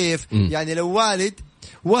تراد. كيف؟ يعني لو والد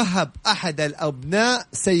وهب أحد الأبناء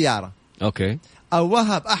سيارة أو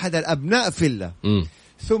وهب أحد الأبناء فيلا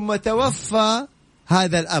ثم توفى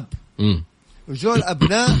هذا الأب، وجو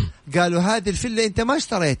الأبناء قالوا هذه الفيلا أنت ما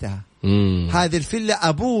اشتريتها، هذه الفيلا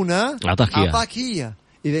أبونا أعطاك هي،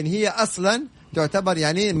 إذن هي أصلا تعتبر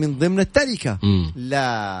يعني من ضمن التركة.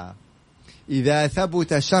 لا، إذا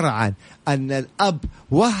ثبت شرعا أن الأب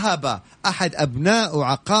وهب أحد أبناء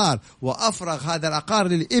عقار وأفرغ هذا العقار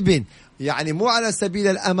للابن، يعني مو على سبيل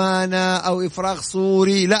الأمانة أو إفراغ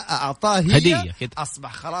صوري، لا، أعطاه هدية،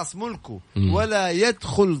 أصبح خلاص ملكه ولا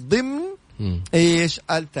يدخل ضمن ايش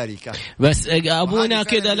التركه. بس ابونا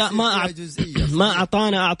كذا لا ما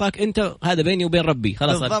اعطانا، اعطاك انت، هذا بيني وبين ربي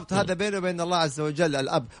خلاص بالضبط، هذا بينه وبين الله عز وجل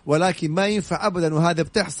الاب. ولكن ما ينفع ابدا، وهذا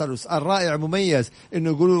بتحصل. الرائع مميز انه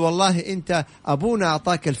يقولوا والله انت ابونا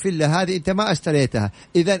اعطاك الفيلا هذه انت ما اشتريتها،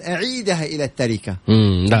 اذا اعيدها الى التركه.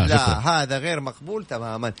 لا هذا غير مقبول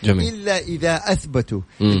تماما. جميل. الا اذا اثبتوا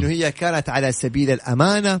انه هي كانت على سبيل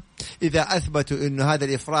الامانه، اذا اثبتوا انه هذا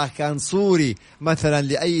الافراغ كان صوري مثلا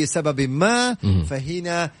لاي سبب ما،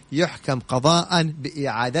 فهنا يحكم قضاء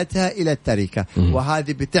بإعادتها إلى التركة.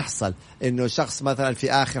 وهذه بتحصل إنه شخص مثلا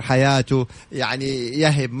في آخر حياته يعني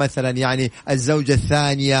يهب مثلا يعني الزوجة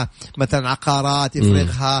الثانية مثلا عقارات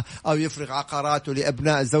يفرغها، أو يفرغ عقاراته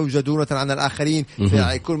لأبناء الزوجة دونة عن الآخرين،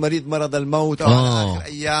 فيكون مريض مرض الموت أو على آخر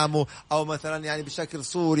أيامه، أو مثلا يعني بشكل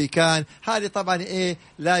صوري كان. هذه طبعا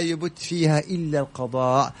لا يبت فيها إلا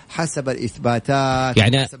القضاء حسب الإثباتات،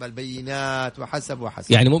 يعني حسب البينات وحسب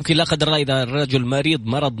يعني ممكن لا قدر الله إذا الرجل مريض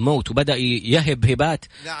مرض موت وبدأ يهب هبات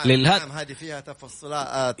نعم هذه فيها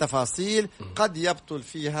تفاصيل التفاصيل قد يبطل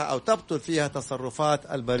فيها أو تبطل فيها تصرفات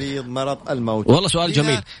المريض مرض الموت. والله سؤال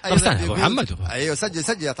جميل. طب استنى أبو محمد. أيوه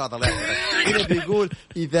سجل يا طاط الله يحفظك. هنا بيقول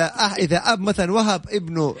إذا أب مثلا وهب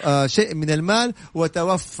ابنه شيء من المال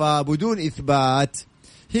وتوفى بدون إثبات،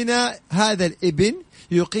 هنا هذا الابن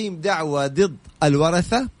يقيم دعوة ضد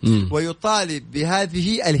الورثة ويطالب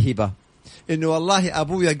بهذه الهبة، إنه والله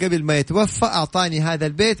أبويا قبل ما يتوفى أعطاني هذا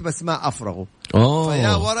البيت بس ما أفرغه،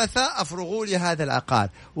 فيا ورثة أفرغوا لي هذا العقار،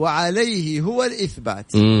 وعليه هو الإثبات.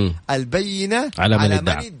 البينة على من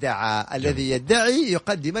ادعى. الذي يدعي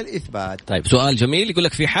يقدم الإثبات. طيب سؤال جميل، يقول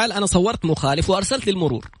لك في حال أنا صورت مخالف وأرسلت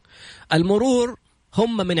المرور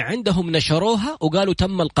هم من عندهم نشروها وقالوا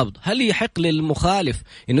تم القبض، هل يحق للمخالف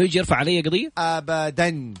إنه يجي يرفع عليه قضية؟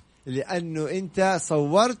 أبدا، لأنه أنت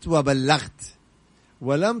صورت وبلغت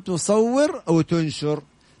ولم تصور أو تنشر.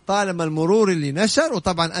 طالما المرور اللي نشر،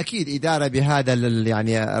 وطبعا أكيد إدارة بهذا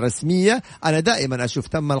يعني رسمية، أنا دائما أشوف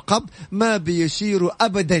تم القبض ما بيشيروا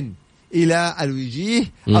أبدا إلى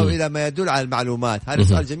الوجيه أو إلى ما يدل على المعلومات. هذا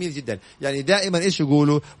سؤال جميل جدا. يعني دائما إيش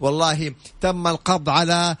يقولوا؟ والله تم القبض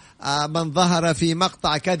على من ظهر في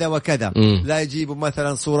مقطع كذا وكذا. لا يجيبوا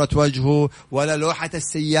مثلا صورة وجهه ولا لوحة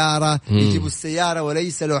السيارة، يجيبوا السيارة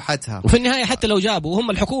وليس لوحتها. وفي النهاية حتى لو جابوا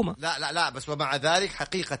هم الحكومة لا بس ومع ذلك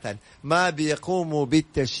حقيقة ما بيقوموا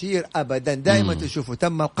بالتشهير أبدا. دائما تشوفوا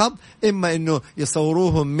تم القبض، إما إنه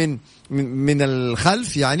يصوروهم من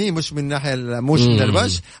الخلف، يعني مش من ناحية مش من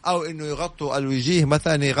الوجه، أو إنه يغطوا الوجيه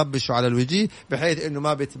مثلا، يغبشوا على الوجيه بحيث إنه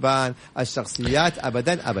ما بتبان الشخصيات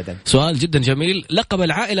أبدا. سؤال جدا جميل. لقب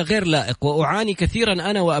العائلة غير لائق وأعاني كثيرا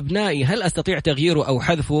أنا وأبنائي، هل أستطيع تغييره أو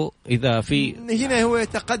حذفه إذا في؟ هنا هو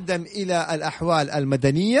يتقدم إلى الأحوال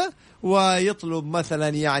المدنية ويطلب مثلا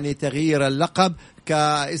يعني تغيير اللقب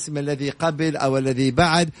كاسم الذي قبل أو الذي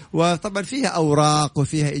بعد، وطبعا فيها أوراق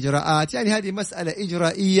وفيها إجراءات. يعني هذه مسألة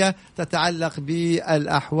إجرائية تتعلق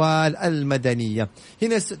بالأحوال المدنية.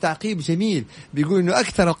 هنا تعقيب جميل بيقول إنه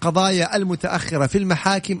أكثر القضايا المتأخرة في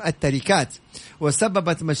المحاكم التركات،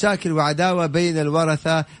 وسببت مشاكل وعداوة بين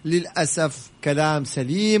الورثة. للأسف كلام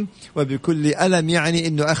سليم وبكل ألم، يعني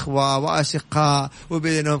إنه أخوة وأشقاء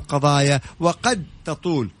وبينهم قضايا، وقد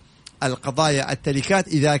تطول القضايا التركات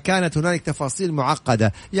إذا كانت هنالك تفاصيل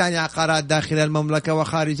معقدة، يعني عقارات داخل المملكة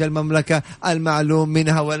وخارج المملكة، المعلوم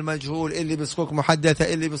منها والمجهول، اللي بسقوق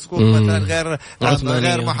محدثة، اللي بسقوق مثلا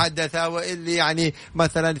غير محدثة، واللي يعني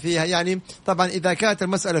مثلا فيها، يعني طبعا إذا كانت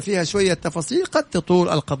المسألة فيها شوية تفاصيل قد تطول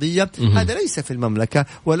القضية. هذا ليس في المملكة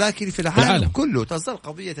ولكن في العالم كله تظل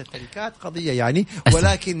قضية التركات قضية يعني،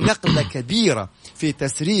 ولكن نقلة كبيرة في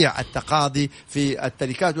تسريع التقاضي في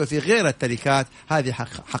التركات وفي غير التركات. هذه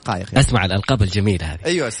حقائق. أسمع الألقاب الجميلة هذه.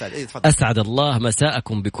 أيوة أستاذ. أسعد الله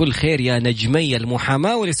مساءكم بكل خير يا نجمي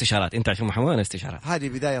المحاماة والاستشارات. أنت عشان محاماة ولا استشارات؟ هذه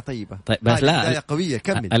بداية طيبة. طيب بس لا، بداية قوية.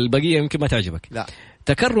 كمل. البقية يمكن ما تعجبك. لا.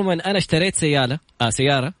 تكرما أنا اشتريت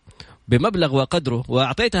سيارة بمبلغ وقدره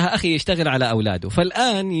وأعطيتها أخي يشتغل على أولاده،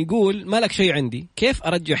 فالآن يقول ما لك شيء عندي، كيف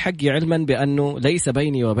أرجع حقي علما بأنه ليس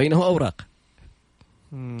بيني وبينه أوراق؟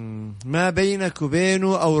 ما بينك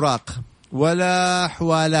وبينه أوراق ولا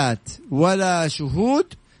حوالات ولا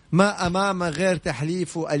شهود، ما أمام غير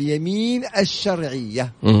تحليف اليمين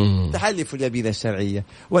الشرعية. تحلف اليمين الشرعية،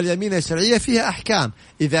 واليمين الشرعية فيها أحكام.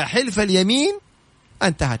 إذا حلف اليمين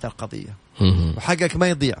انتهت القضية وحقك ما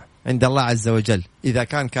يضيع عند الله عز وجل إذا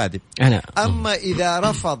كان كاذب. أما إذا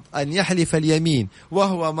رفض أن يحلف اليمين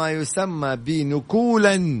وهو ما يسمى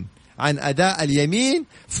بنكولا عن أداء اليمين،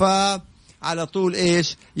 فعلى طول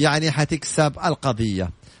إيش يعني حتكسب القضية.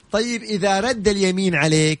 طيب إذا رد اليمين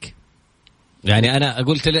عليك، يعني أنا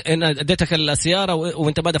قلت أنا اديتك السيارة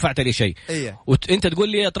وأنت ما دفعت لي شيء، وأنت تقول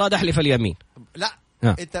لي ترى أحلف اليمين. لا،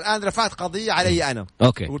 أنت الآن رفعت قضية علي أنا.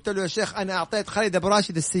 أوكي. قلت له يا شيخ أنا أعطيت خالد أبو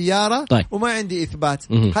راشد السيارة. طيب. وما عندي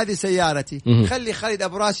إثبات. هذه سيارتي. خلي خالد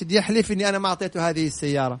أبو راشد يحلف إني أنا ما أعطيته هذه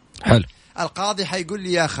السيارة. حلو. القاضي حيقول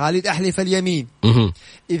لي يا خالد أحلف اليمين.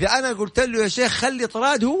 إذا أنا قلت له يا شيخ خلي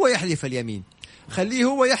طراد هو يحلف اليمين، خليه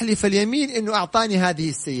هو يحلف اليمين إنه أعطاني هذه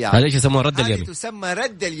السيارة، هذا يسمونه رد اليمين. هذه تسمى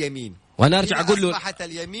رد اليمم. وانا ارجع اقول له اصبحت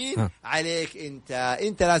اليمين عليك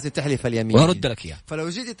انت لازم تحلف اليمين وارد لك اياها. فلو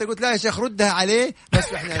جيت انت قلت لا يا شيخ ردها عليه، بس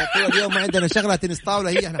احنا طول اليوم ما عندنا شغله تنس طاوله،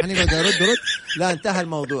 هي احنا حنقعد رد لا، انتهى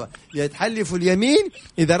الموضوع. يتحلف اليمين،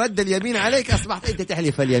 اذا رد اليمين عليك اصبحت انت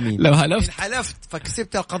تحلف اليمين. لو حلفت إن حلفت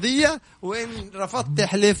فكسبت القضيه، وان رفضت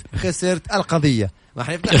تحلف خسرت القضيه. ما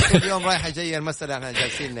حنفتح كل يوم رايحه جايه المساله احنا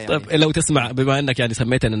جالسين يعني. طيب لو تسمع، بما انك يعني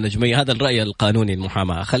سميتنا النجميه، هذا الراي القانوني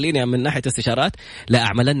المحاماه، خليني من ناحيه استشارات لا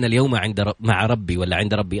اعملن اليوم مع ربي ولا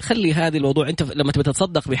عند ربي. خلي هذا الموضوع، أنت لما تبي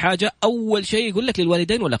تتصدق بحاجة أول شيء يقول لك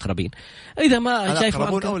للوالدين والأقربين. إذا ما شايف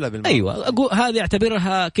أيوة هذه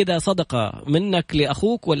اعتبرها كذا صدقة منك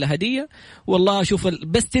لأخوك ولا هدية، والله شوف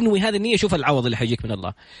بس تنوي هذه النية، شوف العوض اللي حيجيك من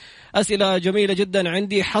الله. أسئلة جميلة جدا.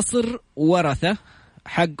 عندي حصر ورثة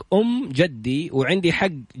حق جدي، وعندي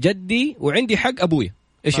حق جدي، وعندي حق أبوي.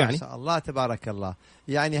 إيش يعني؟ ما شاء الله تبارك الله.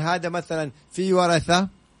 يعني هذا مثلا في ورثة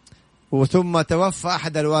وثم توفى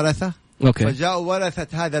أحد الورثة، فجاءوا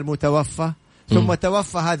ورثة هذا المتوفى ثم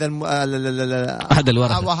توفى هذا أحد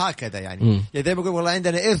الورثة، وهكذا يعني. يعني بيقول والله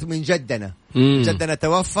عندنا إرث من جدنا، جدنا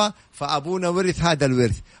توفى فأبونا ورث هذا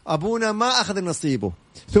الورث، أبونا ما أخذ نصيبه،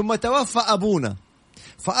 ثم توفى أبونا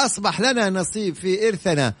فأصبح لنا نصيب في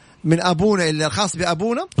إرثنا من أبونا اللي الخاص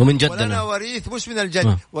بأبونا، ومن جدنا ولنا وريث مش من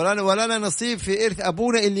الجد، ولنا نصيب في إرث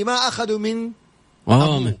أبونا اللي ما أخذوا من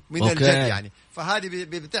أبوه من الجد يعني. فهذه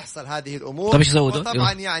بتحصل هذه الأمور. طب إيش يسوي؟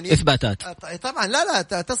 طبعا يعني إثباتات، طبعا لا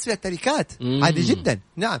تصفية تركات عادي جدا.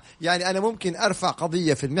 نعم يعني أنا ممكن أرفع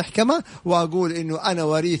قضية في المحكمة وأقول إنه أنا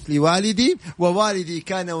وريث لوالدي، ووالدي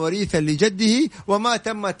كان وريثا لجده، وما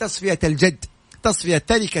تم تصفية الجد، تصفية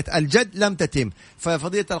تركة الجد لم تتم،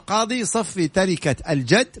 ففضيلة القاضي صفي تركة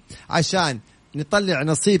الجد عشان نطلع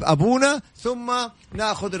نصيب أبونا ثم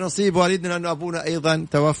نأخذ نصيب والدنا، لأنه أبونا أيضا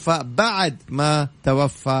توفى بعد ما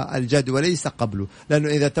توفى الجد وليس قبله، لأنه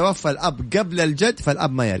إذا توفى الأب قبل الجد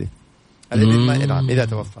فالأب ما يرث، الابن ما يرث إذا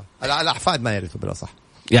توفى، الأحفاد ما يرثوا بلا صح.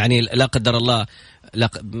 يعني لا قدر الله، لا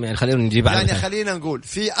خلينا نجيب على يعني خلينا نقول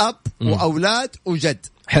في أب وأولاد وجد.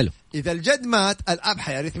 حلو. إذا الجد مات الأب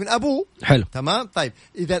حيرث من أبوه. حلو. تمام. طيب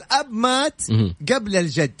إذا الأب مات قبل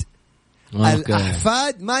الجد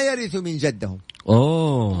الأحفاد ما يرثوا من جدهم.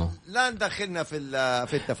 لا ندخلنا في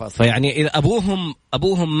التفاصيل. فيعني إذا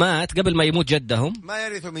أبوهم مات قبل ما يموت جدهم ما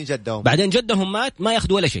يرثوا من جدهم، بعدين جدهم مات ما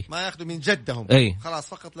يأخذوا ولا شيء، ما يأخذوا من جدهم. خلاص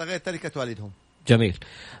فقط لغير تركة والدهم. جميل.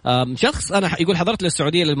 شخص أنا يقول حضرت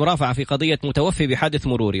للسعودية للمرافعة في قضية متوفي بحادث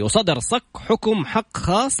مروري، وصدر صك حكم حق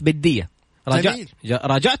خاص بالدية.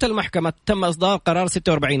 راجعت المحكمة، تم إصدار قرار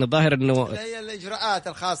 46. الظاهر أنه هي الإجراءات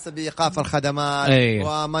الخاصة بإيقاف الخدمات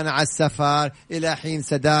ومنع السفر إلى حين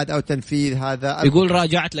سداد أو تنفيذ هذا. يقول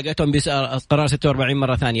راجعت لقيتهم قرار 46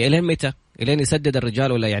 مرة ثانية. إلين متى؟ إلين يسدد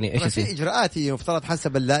الرجال ولا يعني إيش في إجراءات هي مفترض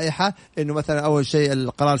حسب اللائحة إنه مثلا أول شيء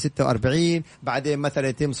القرار 46، بعدين مثلا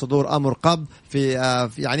يتم صدور أمر قبض في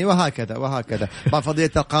يعني وهكذا. بعد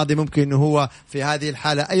فضيلة القاضي ممكن إنه هو في هذه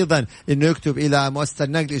الحالة أيضا إنه يكتب إلى مؤسسة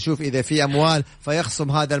النقد يشوف إذا في أموال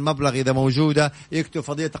فيخصم هذا المبلغ إذا موجودة، يكتب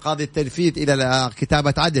فضيلة قاضي التنفيذ إلى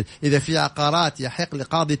كتابة عدل إذا في عقارات يحق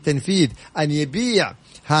لقاضي التنفيذ أن يبيع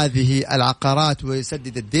هذه العقارات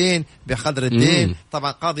ويسدد الدين بقدر الدين.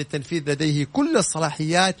 طبعا قاضي التنفيذ لديه كل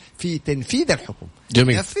الصلاحيات في تنفيذ الحكم.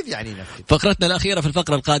 جميل. ينفذ يعني ينفذ. فقرتنا الأخيرة في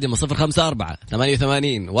الفقرة القادمة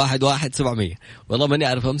 054-88-11700. والله ماني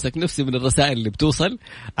أعرف أمسك نفسي من الرسائل اللي بتوصل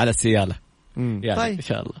على السيالة يعني. طيب. إن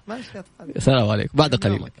شاء الله. ماشي. السلام عليكم. بعد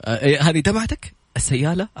قليل هذه تبعتك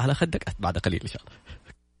السيالة على خدك بعد قليل إن شاء الله.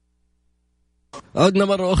 عدنا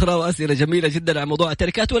مرة أخرى وأسئلة جميلة جدا عن موضوع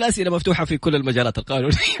التركات، والأسئلة مفتوحة في كل المجالات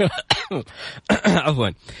القانونية. عفوا.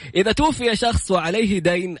 إذا توفي شخص وعليه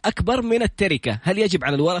دين أكبر من التركة، هل يجب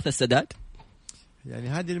على الورثة السداد؟ يعني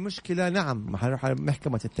هذه المشكلة. نعم حنروح على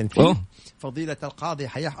محكمة التنفيذ. فضيلة القاضي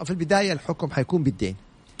في البداية الحكم حيكون بالدين.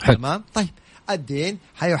 تمام. طيب الدين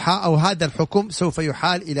أو هذا الحكم سوف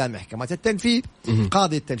يحال إلى محكمة التنفيذ.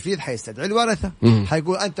 قاضي التنفيذ حيستدعي الورثة،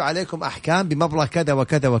 حيقول أنتم عليكم أحكام بمبلغ كذا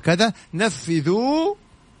وكذا وكذا، نفذوا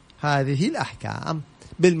هذه الأحكام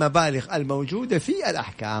بالمبالغ الموجودة في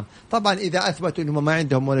الأحكام. طبعا إذا أثبتوا أنهم ما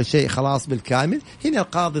عندهم ولا شيء خلاص بالكامل، هنا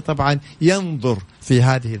القاضي طبعا ينظر في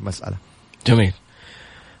هذه المسألة. جميل.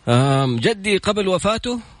 جدي قبل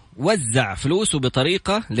وفاته وزع فلوسه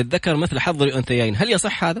بطريقة للذكر مثل حظ الأنثيين، هل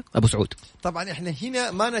يصح هذا أبو سعود؟ طبعا إحنا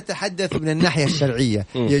هنا ما نتحدث من الناحية الشرعية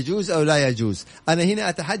يجوز أو لا يجوز، أنا هنا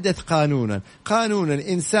أتحدث قانونا.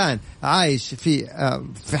 إنسان عايش في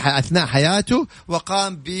أثناء حياته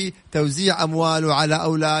وقام بتوزيع أمواله على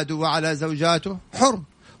أولاده وعلى زوجاته،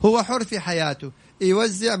 هو حر في حياته،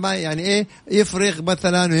 يوزع ما يعني إيه، يفرغ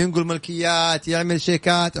مثلا وينقل ملكيات، يعمل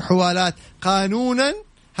شيكات، حوالات. قانونا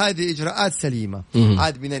هذه إجراءات سليمة.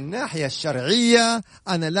 عاد من الناحية الشرعية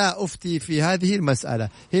أنا لا أفتي في هذه المسألة،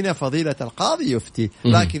 هنا فضيلة القاضي يفتي.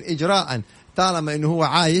 لكن إجراء طالما أنه هو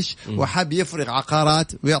عايش وحب يفرغ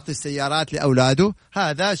عقارات ويعطي السيارات لأولاده،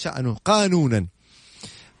 هذا شأنه قانونا.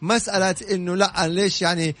 مسألة إنه لا ليش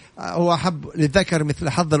يعني هو حب للذكر مثل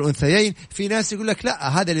حظ الأنثيين، في ناس يقول لك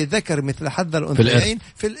لا هذا للذكر مثل حظ الأنثيين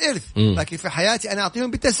في الإرث، لكن في حياتي أنا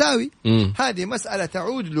أعطيهم بالتساوي. هذه مسألة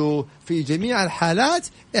تعود له في جميع الحالات.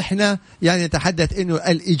 إحنا يعني نتحدث إنه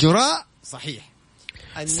الإجراء صحيح.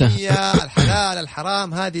 النية، الحلال،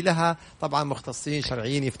 الحرام، هذه لها طبعا مختصين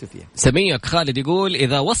شرعيين يفتوا فيها. سميك خالد يقول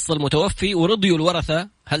إذا وصى المتوفي ورضيوا الورثة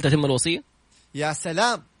هل تتم الوصية؟ يا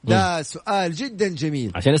سلام، ده سؤال جدا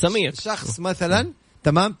جميل. عشان سميك شخص مثلا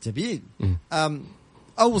تمام جميل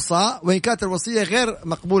أوصى وإن كانت الوصية غير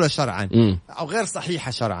مقبولة شرعا أو غير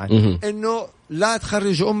صحيحة شرعا، إنه لا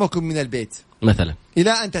تخرجوا أمكم من البيت مثلا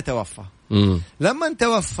إلى أن تتوفى. لما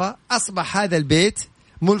توفى أصبح هذا البيت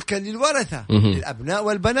ملكا للورثة، للأبناء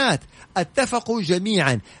والبنات. اتفقوا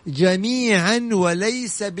جميعا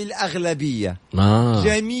وليس بالأغلبية.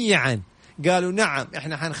 جميعا قالوا نعم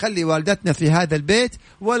احنا حنخلي والدتنا في هذا البيت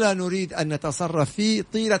ولا نريد أن نتصرف فيه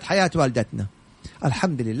طيلة حياة والدتنا.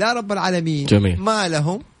 الحمد لله رب العالمين. جميل. ما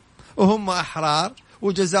لهم وهم أحرار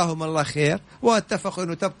وجزاهم الله خير، واتفقوا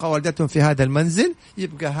أنه تبقى والدتهم في هذا المنزل.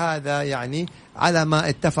 يبقى هذا يعني على ما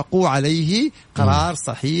اتفقوا عليه قرار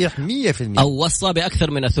صحيح 100%. أو وصى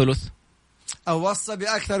بأكثر من الثلث، أو وصى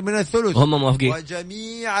بأكثر من الثلث، هم موافقين.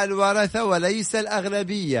 وجميع الورثة وليس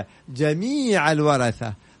الأغلبية، جميع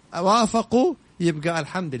الورثة وافقوا، يبقى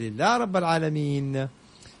الحمد لله رب العالمين.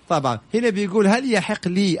 طبعا هنا بيقول هل يحق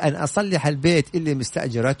لي أن أصلح البيت اللي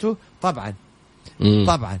مستأجرته؟ طبعا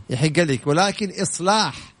طبعا يحق لك، ولكن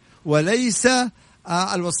إصلاح وليس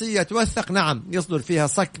الوصية توثق. نعم يصدر فيها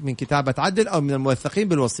صك من كتابة عدل أو من الموثقين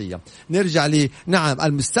بالوصية. نرجع لي نعم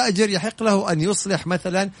المستأجر يحق له أن يصلح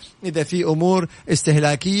مثلا إذا في أمور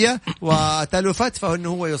استهلاكية وتلفت فإنه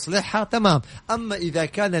هو يصلحها تمام. أما إذا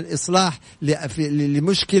كان الإصلاح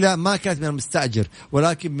لمشكلة ما كانت من المستأجر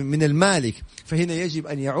ولكن من المالك فهنا يجب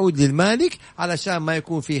أن يعود للمالك علشان ما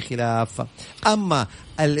يكون في خلاف. أما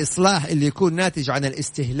الإصلاح اللي يكون ناتج عن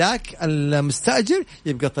الاستهلاك المستأجر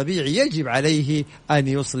يبقى طبيعي يجب عليه أن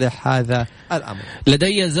يصلح هذا الأمر.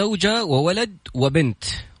 لدي زوجة وولد وبنت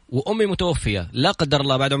وأمي متوفية لا قدر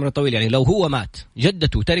الله بعد عمر طويل، يعني لو هو مات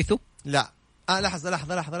جدته ترثه؟ لا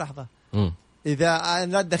لحظة إذا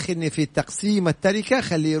لا تدخلني في تقسيم التركة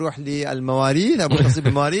خليه يروح للمواريث أو مختصين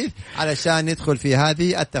بالمواريث علشان ندخل في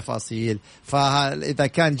هذه التفاصيل. فإذا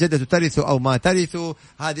كان جدته ترثه أو ما ترثه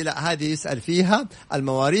هذه لا، هذه يسأل فيها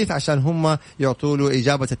المواريث عشان هم يعطوا له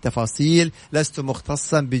إجابة التفاصيل. لست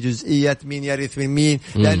مختصا بجزئية مين يرث من مين،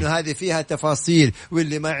 لأنه هذه فيها تفاصيل،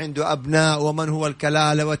 واللي ما عنده أبناء ومن هو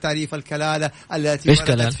الكلالة وتعريف الكلالة التي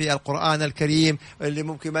وردت في القرآن الكريم، اللي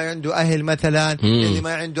ممكن ما عنده أهل مثلا، اللي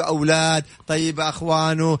ما عنده أولاد، طيب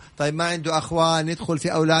أخوانه، طيب ما عنده أخوان ندخل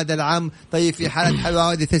في أولاد العم، طيب في حالة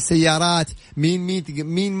حوادث السيارات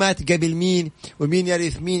مين مات قبل مين ومين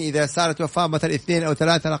يرث مين إذا صارت وفاة مثلا 2 أو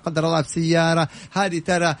 3 لا قدر الله في سيارة. هذه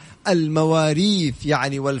ترى المواريث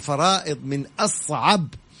يعني والفرائض من أصعب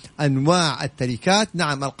أنواع التركات.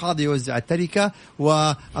 نعم القاضي يوزع التركة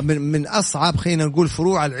ومن أصعب خلينا نقول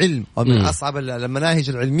فروع العلم ومن أصعب المناهج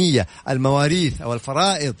العلمية المواريث أو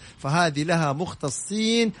الفرائض، فهذه لها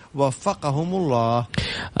مختصين وفقهم الله.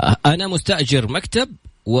 أنا مستأجر مكتب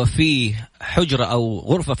وفي حجرة أو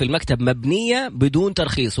غرفة في المكتب مبنية بدون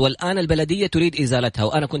ترخيص والآن البلدية تريد إزالتها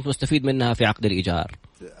وأنا كنت مستفيد منها في عقد الإيجار.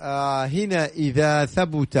 هنا إذا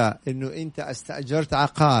ثبت أنه أنت استأجرت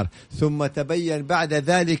عقار ثم تبين بعد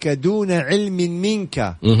ذلك دون علم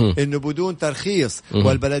منك أنه بدون ترخيص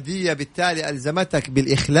والبلدية بالتالي ألزمتك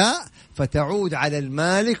بالإخلاء، فتعود على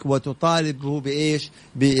المالك وتطالبه بإيش؟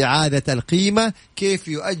 بإعادة القيمة. كيف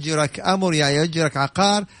يؤجرك أمر يعني يؤجرك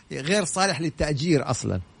عقار غير صالح للتأجير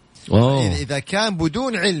أصلا. إذا كان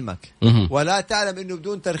بدون علمك ولا تعلم أنه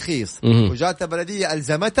بدون ترخيص وجاءت البلدية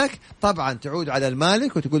ألزمتك، طبعا تعود على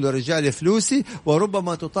المالك وتقول له رجال فلوسي،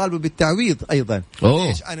 وربما تطالب بالتعويض أيضا.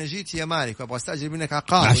 ليش أنا جيت يا مالك وأبغى أستأجر منك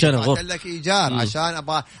عقار عشان لك إيجار عشان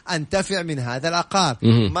أبغى أنتفع من هذا العقار،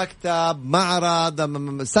 مكتب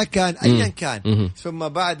معرض سكن أيا كان، ثم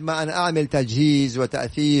بعد ما أنا أعمل تجهيز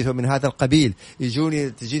وتأثيث ومن هذا القبيل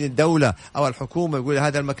تجيني الدولة أو الحكومة يقول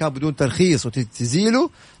هذا المكان بدون ترخيص وتزيله.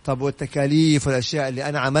 طب والتكاليف والأشياء اللي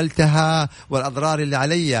أنا عملتها والأضرار اللي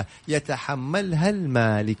علي يتحملها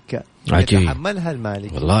المالك. يتحملها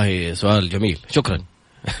المالك. والله سؤال جميل، شكرا.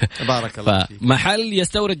 بارك الله فيك. محل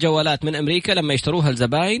يستورد جوالات من أمريكا لما يشتروها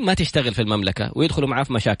الزباين ما تشتغل في المملكة ويدخلوا معاه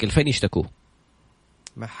في مشاكل، فين يشتكوه؟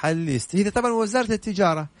 محل هذا طبعا وزارة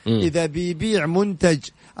التجارة. إذا بيبيع منتج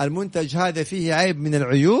المنتج هذا فيه عيب من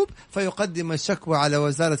العيوب فيقدم الشكوى على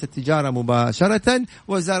وزارة التجارة مباشرة.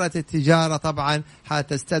 وزارة التجارة طبعا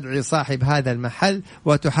حتستدعي صاحب هذا المحل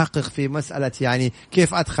وتحقق في مسألة يعني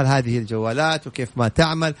كيف أدخل هذه الجوالات وكيف ما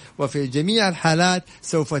تعمل، وفي جميع الحالات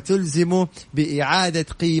سوف تلزم بإعادة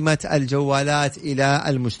قيمة الجوالات إلى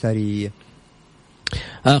المشتري.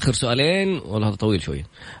 آخر سؤالين والله هذا طويل شوية.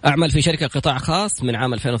 أعمل في شركة قطاع خاص من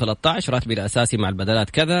عام 2013، راتبي الأساسي مع البدلات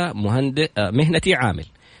كذا، مهنتي عامل.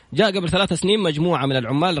 جاء قبل 3 سنين مجموعة من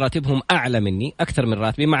العمال راتبهم أعلى مني أكثر من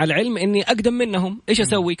راتبي، مع العلم إني أقدم منهم. إيش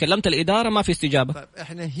أسوي؟ كلمت الإدارة ما في استجابة. طيب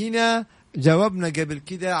إحنا هنا جاوبنا قبل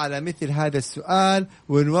كده على مثل هذا السؤال،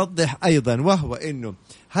 ونوضح أيضا، وهو إنه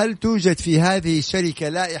هل توجد في هذه الشركة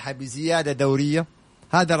لائحة بزيادة دورية؟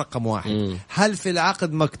 هذا رقم 1. هل في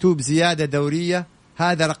العقد مكتوب زيادة دورية؟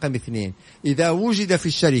 هذا رقم 2. إذا وجد في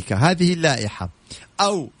الشركة هذه اللائحة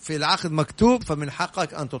أو في العقد مكتوب فمن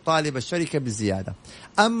حقك أن تطالب الشركة بالزيادة.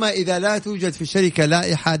 أما إذا لا توجد في الشركة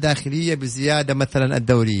لائحة داخلية بالزيادة مثلا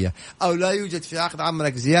الدورية، أو لا يوجد في عقد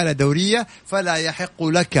عملك زيادة دورية، فلا يحق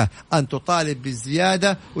لك أن تطالب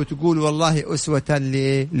بالزيادة وتقول والله أسوة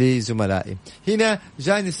لزملائي. هنا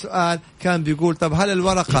جاني السؤال كان بيقول طب هل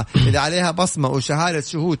الورقة إذا عليها بصمة وشهادة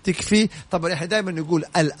شهود تكفي؟ طبعا إحنا دائما نقول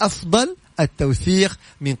الأفضل التوثيق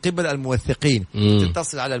من قبل الموثقين.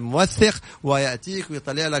 تتصل على الموثق ويأتيك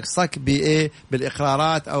ويطلع لك صك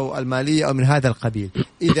بالإقرارات أو المالية أو من هذا القبيل.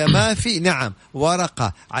 إذا ما في نعم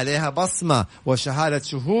ورقة عليها بصمة وشهادة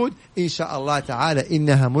شهود، إن شاء الله تعالى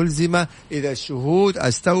إنها ملزمة إذا الشهود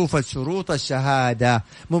استوفت شروط الشهادة.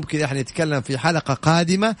 ممكن إحنا نتكلم في حلقة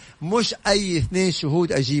قادمة مش أي 2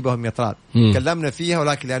 شهود أجيبهم يطرال، تكلمنا فيها،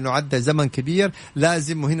 ولكن لأنه عدى زمن كبير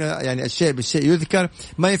لازم هنا يعني الشيء بالشيء يذكر.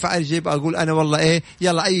 ما ينفع أجيب أقول أنا والله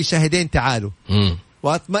يلا أي شاهدين تعالوا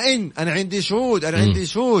واطمئن أنا عندي شهود أنا عندي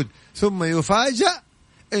شهود، ثم يفاجأ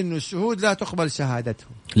إنه الشهود لا تقبل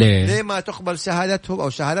شهادتهم. ليه ما تقبل شهادتهم أو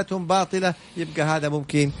شهادتهم باطلة؟ يبقى هذا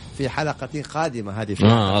ممكن في حلقة قادمة. هذه في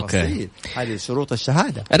أوكي. هذه شروط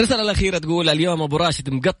الشهادة. الرسالة الأخيرة تقول اليوم أبو راشد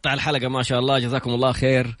مقطع الحلقة ما شاء الله، جزاكم الله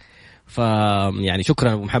خير. يعني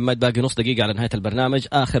شكرا أبو محمد. باقي نص دقيقة على نهاية البرنامج.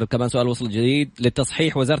 آخر كمان سؤال وصل جديد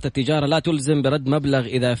للتصحيح. وزارة التجارة لا تلزم برد مبلغ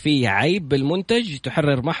إذا فيه عيب بالمنتج،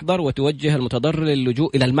 تحرر محضر وتوجه المتضرر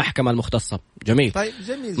للجوء إلى المحكمة المختصة. جميل. طيب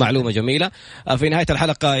جميل. معلومة جميلة. في نهاية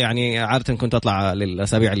الحلقة يعني عادة كنت أطلع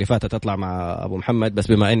للأسابيع اللي فاتت أطلع مع أبو محمد، بس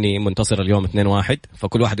بما أني منتصر اليوم 2-1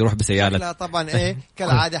 فكل واحد يروح بسيالة. لا طبعا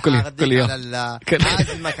كالعادة كل يوم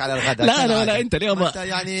عازمك على الغداء. لا أنت اليوم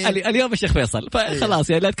يعني اليوم الشيخ فيصل، فخلاص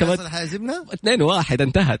يا لا كمان حيعزمنا 2-1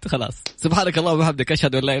 انتهت خلاص. سبحانك اللهم وبحمدك،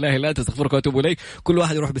 أشهد أن لا إله إلا أنت، أستغفرك وأتوب إليك. كل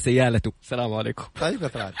واحد يروح بسيالته. السلام عليكم. طيب